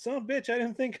 son of a bitch, I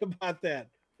didn't think about that.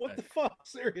 What the fuck?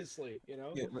 Seriously, you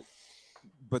know? Yeah,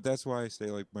 but that's why I say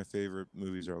like my favorite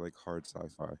movies are like hard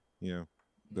sci-fi, you know.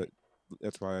 But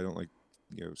that's why I don't like,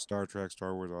 you know, Star Trek,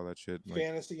 Star Wars, all that shit. Like,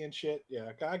 fantasy and shit.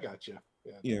 Yeah, I got you.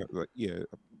 Yeah,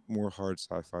 more hard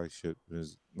sci-fi shit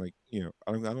is like, you know,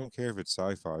 I don't care if it's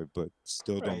sci-fi, but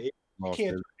still don't. You can't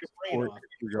turn your brain off.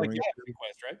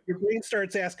 Right? Your brain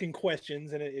starts asking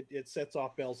questions and it sets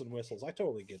off bells and whistles. I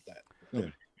totally get that. Yeah.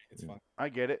 It's fun. I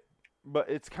get it, but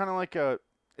it's kind of like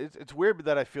it's weird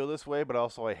that I feel this way, but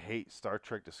also I hate Star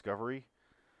Trek Discovery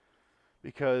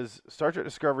because Star Trek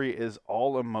Discovery is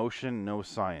all emotion, no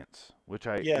science, which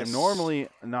I am normally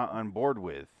not on board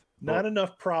with. Not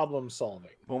enough problem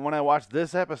solving. But when I watch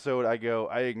this episode,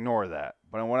 I ignore that.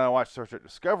 But when I watch Star Trek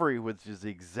Discovery, which is the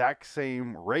exact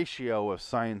same ratio of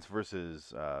science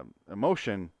versus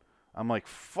emotion, I'm like,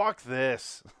 fuck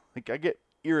this. Like, I get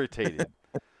irritated.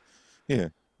 Yeah.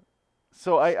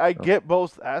 So I get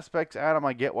both aspects, Adam.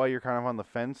 I get why you're kind of on the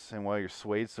fence and why you're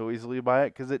swayed so easily by it,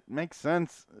 because it makes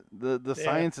sense. The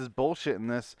science is bullshit in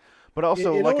this, but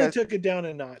also it like only took it down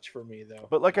a notch for me though.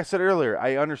 But like I said earlier,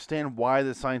 I understand why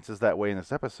the science is that way in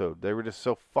this episode. They were just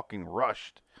so fucking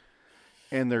rushed,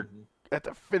 and they're at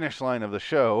the finish line of the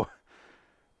show.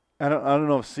 I don't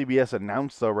know if CBS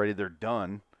announced already they're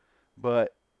done,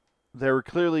 but they were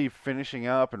clearly finishing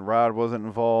up, and Rod wasn't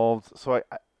involved. So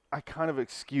I kind of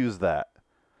excuse that.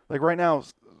 Like right now,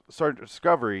 Star Trek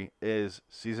Discovery is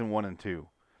season 1 and 2.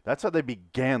 That's how they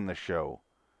began the show.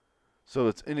 So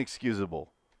it's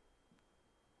inexcusable.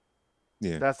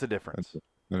 Yeah, that's the difference.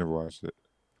 I never watched it.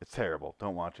 It's terrible.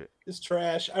 Don't watch it. It's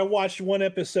trash. I watched one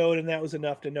episode, and that was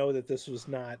enough to know that this was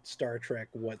not Star Trek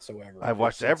whatsoever. I've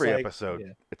watched every episode.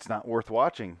 Yeah. It's not worth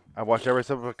watching. I watched every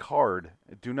episode of Picard.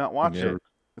 Do not watch it.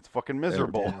 It's fucking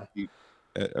miserable.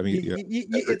 I mean,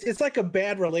 it's like a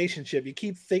bad relationship. You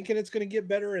keep thinking it's going to get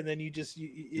better, and then you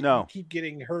keep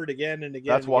getting hurt again and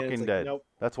again. That's and again. Walking It's Dead. Like, nope.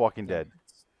 That's Walking Dead.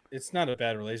 It's not a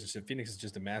bad relationship. Phoenix is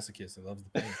just a masochist and loves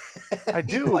the pain. I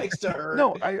do. He likes to hurt.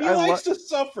 No, he likes to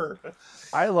suffer.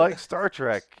 I like Star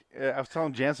Trek. I was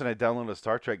telling Jansen I downloaded a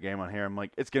Star Trek game on here. I'm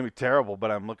like, it's gonna be terrible,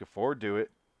 but I'm looking forward to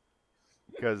it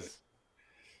because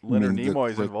Leonard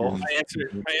Nimoy's involved. My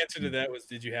answer to that was,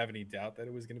 did you have any doubt that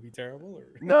it was going to be terrible? Or?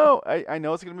 No, I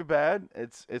know it's gonna be bad.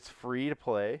 It's free to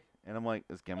play, and I'm like,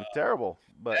 it's gonna be terrible.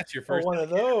 But that's your first one of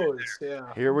those.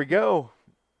 Yeah. Here we go.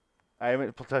 I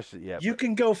haven't touched it yet. You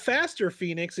can go faster,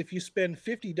 Phoenix, if you spend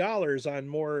 $50 on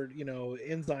more,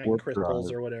 enzyme Warp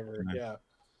crystals drive. or whatever. Yeah.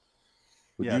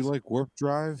 Would Yes. you like Warp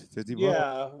Drive? $50?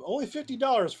 Yeah, only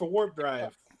 $50 for Warp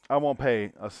Drive. I won't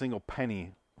pay a single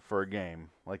penny for a game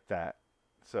like that.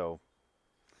 So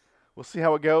we'll see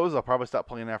how it goes. I'll probably stop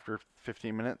playing after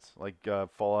 15 minutes, like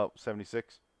Fallout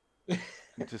 76.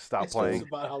 Just stop playing.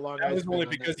 About how long that was only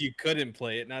because you couldn't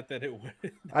play it, not that it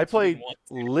would. I played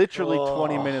literally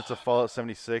 20 minutes of Fallout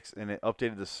 76, and it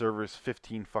updated the servers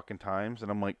 15 fucking times,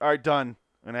 and I'm like, all right, done.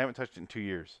 And I haven't touched it in 2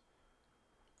 years.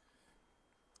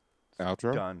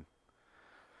 Outro? Done.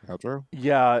 Outro?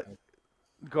 Yeah.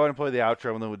 Go ahead and play the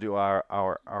outro, and then we'll do our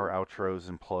outros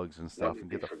and plugs and stuff,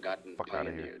 and get the forgotten fuck out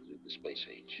of here. pioneers of the space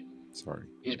age. Sorry.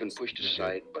 He's been pushed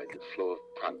aside by the flow of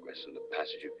progress and the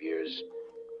passage of years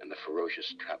and the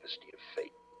ferocious travesty of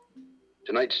fate.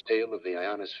 Tonight's tale of the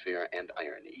ionosphere and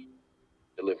irony,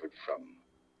 delivered from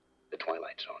the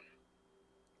Twilight Zone.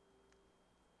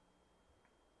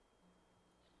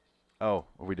 Oh,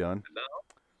 are we done?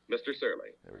 Now, Mr.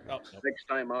 Surly. Next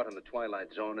time out on the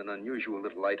Twilight Zone, an unusual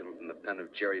little item from the pen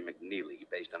of Jerry McNeely,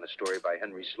 based on a story by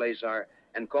Henry Slazar,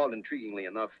 and called intriguingly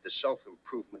enough, The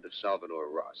Self-Improvement of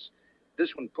Salvador Ross.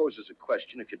 This one poses a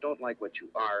question: if you don't like what you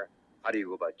are, how do you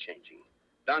go about changing?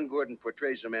 Don Gordon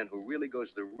portrays a man who really goes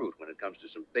the route when it comes to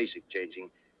some basic changing,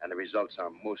 and the results are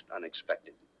most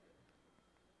unexpected.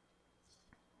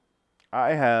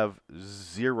 I have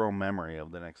zero memory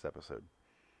of the next episode.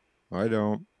 I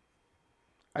don't.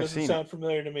 I've Doesn't seen sound it.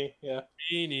 familiar to me. Yeah.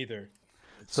 Me neither.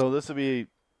 So this will be,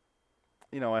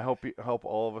 I hope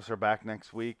all of us are back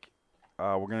next week.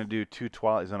 We're gonna do 2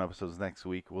 Twilight Zone episodes next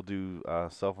week. We'll do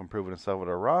Self-Improvement of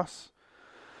Salvador Ross,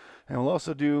 and we'll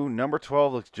also do number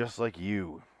 12 looks just like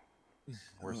you.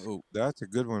 Oh, that's a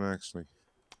good one, actually.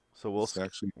 So we're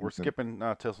decent. skipping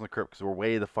Tales from the Crypt because we're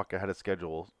way the fuck ahead of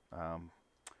schedule.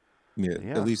 Yeah,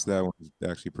 Yeah. at least that one's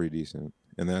actually pretty decent.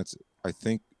 And that's, I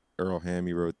think Earl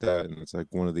Hammy wrote that, and it's like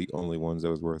one of the only ones that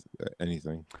was worth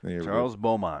anything. they ever Charles wrote.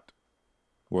 Beaumont.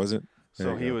 Was it? There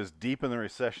So you he go. was deep in the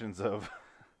recessions of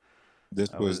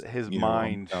This was his you know,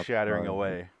 mind on top shattering 5.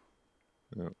 away.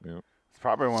 Yeah. It's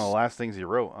probably one of the last things he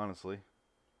wrote, honestly.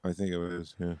 I think it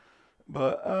was, yeah.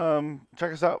 But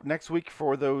check us out next week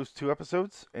for those 2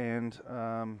 episodes, and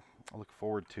I look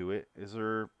forward to it. Is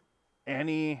there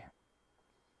anything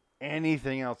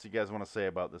else you guys want to say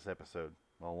about this episode?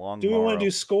 The long. Do we want Morrow. to do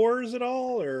scores at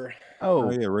all, or? Oh,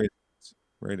 yeah,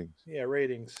 ratings. Yeah,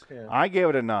 ratings. Yeah. I gave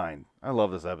it a 9. I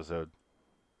love this episode.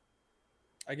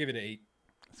 I give it an 8.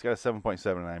 It's got a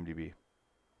 7.7 on IMDb.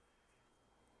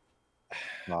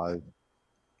 5.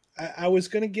 I was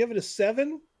going to give it a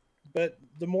 7, but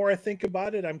the more I think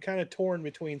about it, I'm kind of torn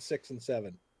between 6 and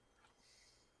 7.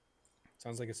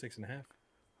 Sounds like a 6.5.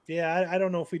 Yeah, I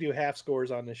don't know if we do half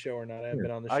scores on this show or not. I haven't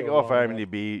been on the show. I go off long enough.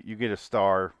 IMDb. You get a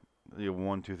star. You have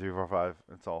 1, 2, 3, 4, 5.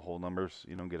 It's all whole numbers.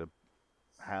 You don't get a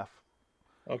half.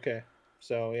 Okay,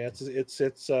 so yeah, it's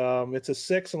a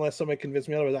 6 unless somebody convinces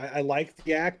me otherwise. I like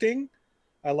the acting.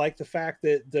 I like the fact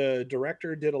that the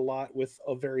director did a lot with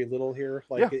a very little here.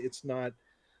 Like it's not,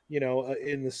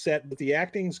 in the set, but the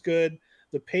acting's good.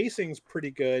 The pacing's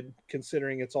pretty good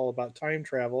considering it's all about time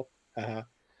travel.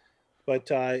 But But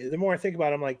the more I think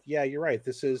about it, I'm like, yeah, you're right.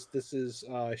 This is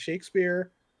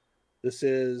Shakespeare. This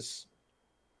is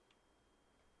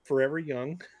Forever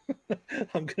Young.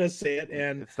 I'm gonna say it,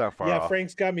 and It's not far yeah, off.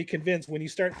 Frank's got me convinced. When you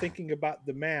start thinking about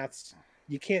the maths,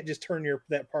 you can't just turn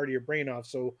that part of your brain off.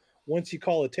 So once you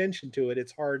call attention to it,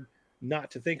 it's hard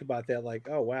not to think about that. Like,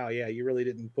 oh wow, yeah, you really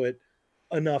didn't put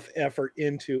enough effort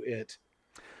into it.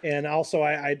 And also,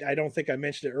 I don't think I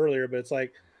mentioned it earlier, but it's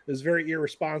like it was very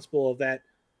irresponsible of that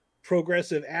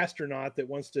progressive astronaut that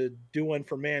wants to do one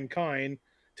for mankind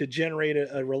to generate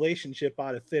a relationship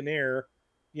out of thin air,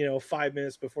 5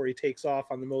 minutes before he takes off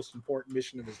on the most important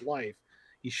mission of his life.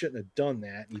 He shouldn't have done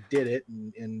that. He did it,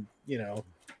 and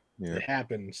it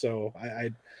happened. So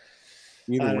I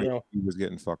don't know. He was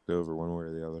getting fucked over one way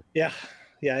or the other.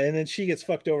 Yeah, and then she gets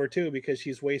fucked over too because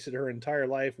she's wasted her entire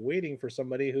life waiting for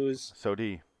somebody who's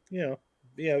a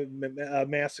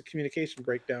massive communication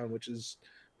breakdown, which is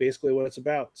basically what it's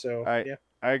about. So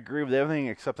I agree with everything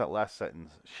except that last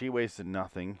sentence. She wasted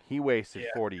nothing. He wasted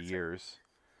 40 years.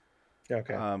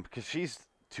 Okay. Because she's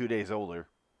 2 days older.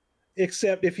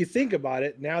 Except if you think about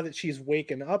it, now that she's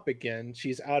waken up again,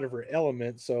 she's out of her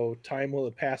element. So time will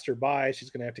have passed her by. She's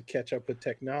going to have to catch up with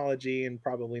technology and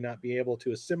probably not be able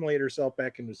to assimilate herself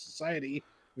back into society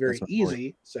very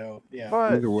easy. So yeah.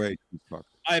 But either way, she's fucked.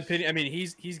 My opinion. I mean,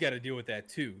 he's got to deal with that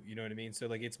too. You know what I mean? So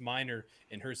like, it's minor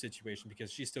in her situation because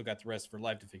she's still got the rest of her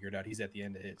life to figure it out. He's at the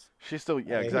end of his. She's still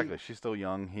exactly. She's still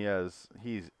young.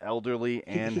 He's elderly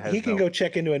and he can go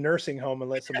check into a nursing home and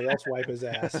let somebody else wipe his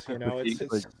ass.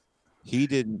 It's he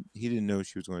didn't know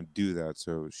she was going to do that,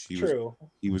 so he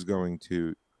was going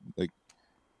to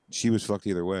she was fucked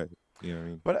either way. You know what I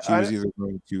mean? But she was either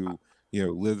going to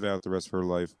live out the rest of her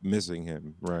life missing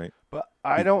him, right? But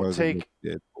I don't take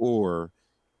it, or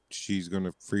she's going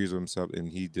to freeze himself, and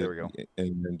he did,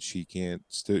 and then she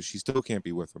still can't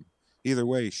be with him. Either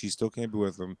way, she still can't be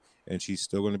with him, and she's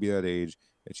still going to be that age,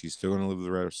 and she's still going to live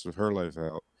the rest of her life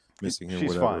out missing him.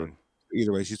 She's fine.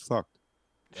 Either way, she's fucked.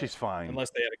 She's fine.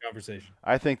 Unless they had a conversation.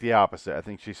 I think the opposite. I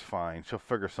think she's fine. She'll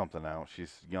figure something out.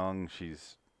 She's young.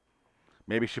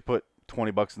 Maybe she put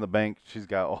 $20 in the bank. She's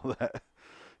got all that,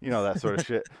 that sort of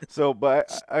shit. So,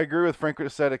 but I agree with Frank what he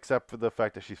said, except for the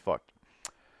fact that she's fucked.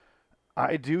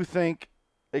 I do think,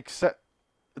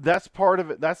 that's part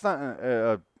of it. That's not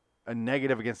a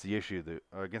negative against the issue,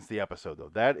 against the episode,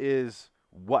 though. That is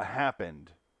what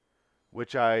happened,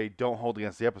 which I don't hold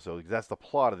against the episode, because that's the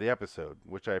plot of the episode,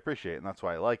 which I appreciate, and that's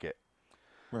why I like it.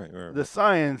 Right. The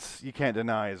science, you can't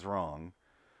deny, is wrong,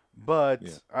 but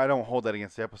I don't hold that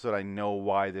against the episode. I know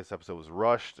why this episode was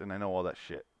rushed, and I know all that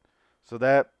shit. So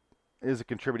that is a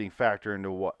contributing factor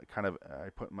into what kind of I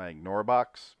put in my ignore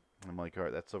box. I'm like, all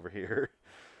right, that's over here.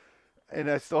 And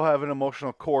I still have an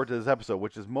emotional core to this episode,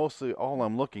 which is mostly all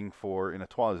I'm looking for in a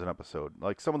Twilight Zone episode.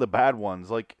 Like some of the bad ones,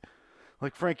 like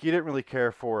Frank, you didn't really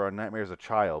care for Nightmare as a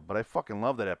Child, but I fucking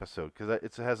love that episode because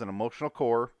it has an emotional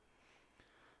core,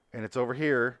 and it's over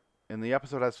here. And the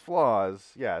episode has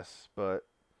flaws, yes, but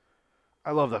I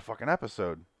love that fucking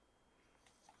episode.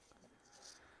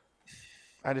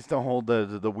 I just don't hold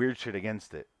the weird shit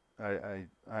against it. I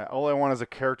all I want is a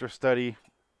character study.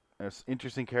 There's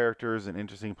interesting characters, an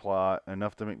interesting plot,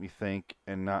 enough to make me think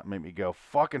and not make me go,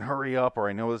 fucking hurry up, or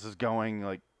I know this is going.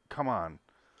 Like, come on.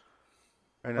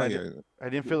 And I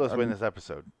didn't feel this way in this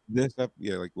episode. At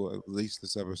least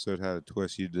this episode had a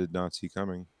twist you did not see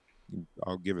coming.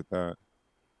 I'll give it that.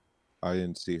 I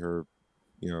didn't see her,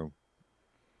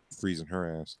 freezing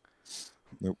her ass.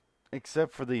 Nope.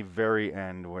 Except for the very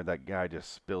end where that guy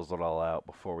just spills it all out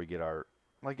before we get our...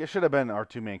 Like, it should have been our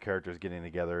two main characters getting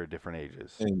together at different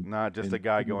ages. Not just a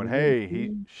guy going, hey,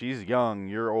 she's young,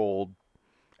 you're old.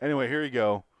 Anyway, here you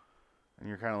go. And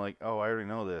you're kind of like, oh, I already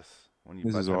know this.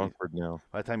 This is awkward now.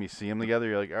 By the time you see them together,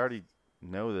 you're like, I already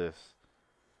know this.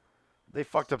 They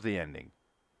fucked up the ending.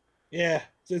 Yeah.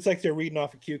 So it's like they're reading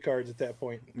off of cue cards at that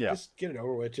point. Yeah. Just get it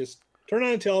over with. Just turn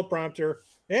on a teleprompter,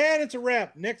 and it's a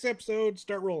wrap. Next episode,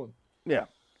 start rolling. Yeah.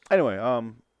 Anyway,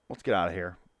 let's get out of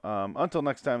here. Until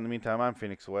next time, in the meantime, I'm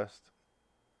Phoenix West.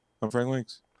 I'm Frank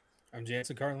Links. I'm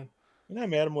Jansen Carlin. And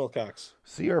I'm Adam Wilcox.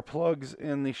 See our plugs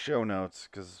in the show notes,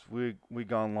 because we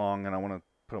gone long, and I want to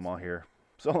put them all here.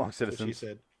 So long, citizens. She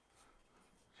said.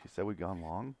 She said we gone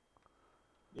long?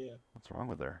 Yeah. What's wrong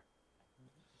with her?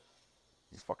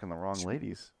 You're fucking the wrong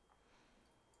ladies.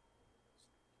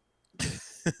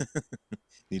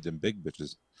 Need them big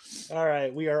bitches. All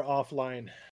right, we are offline.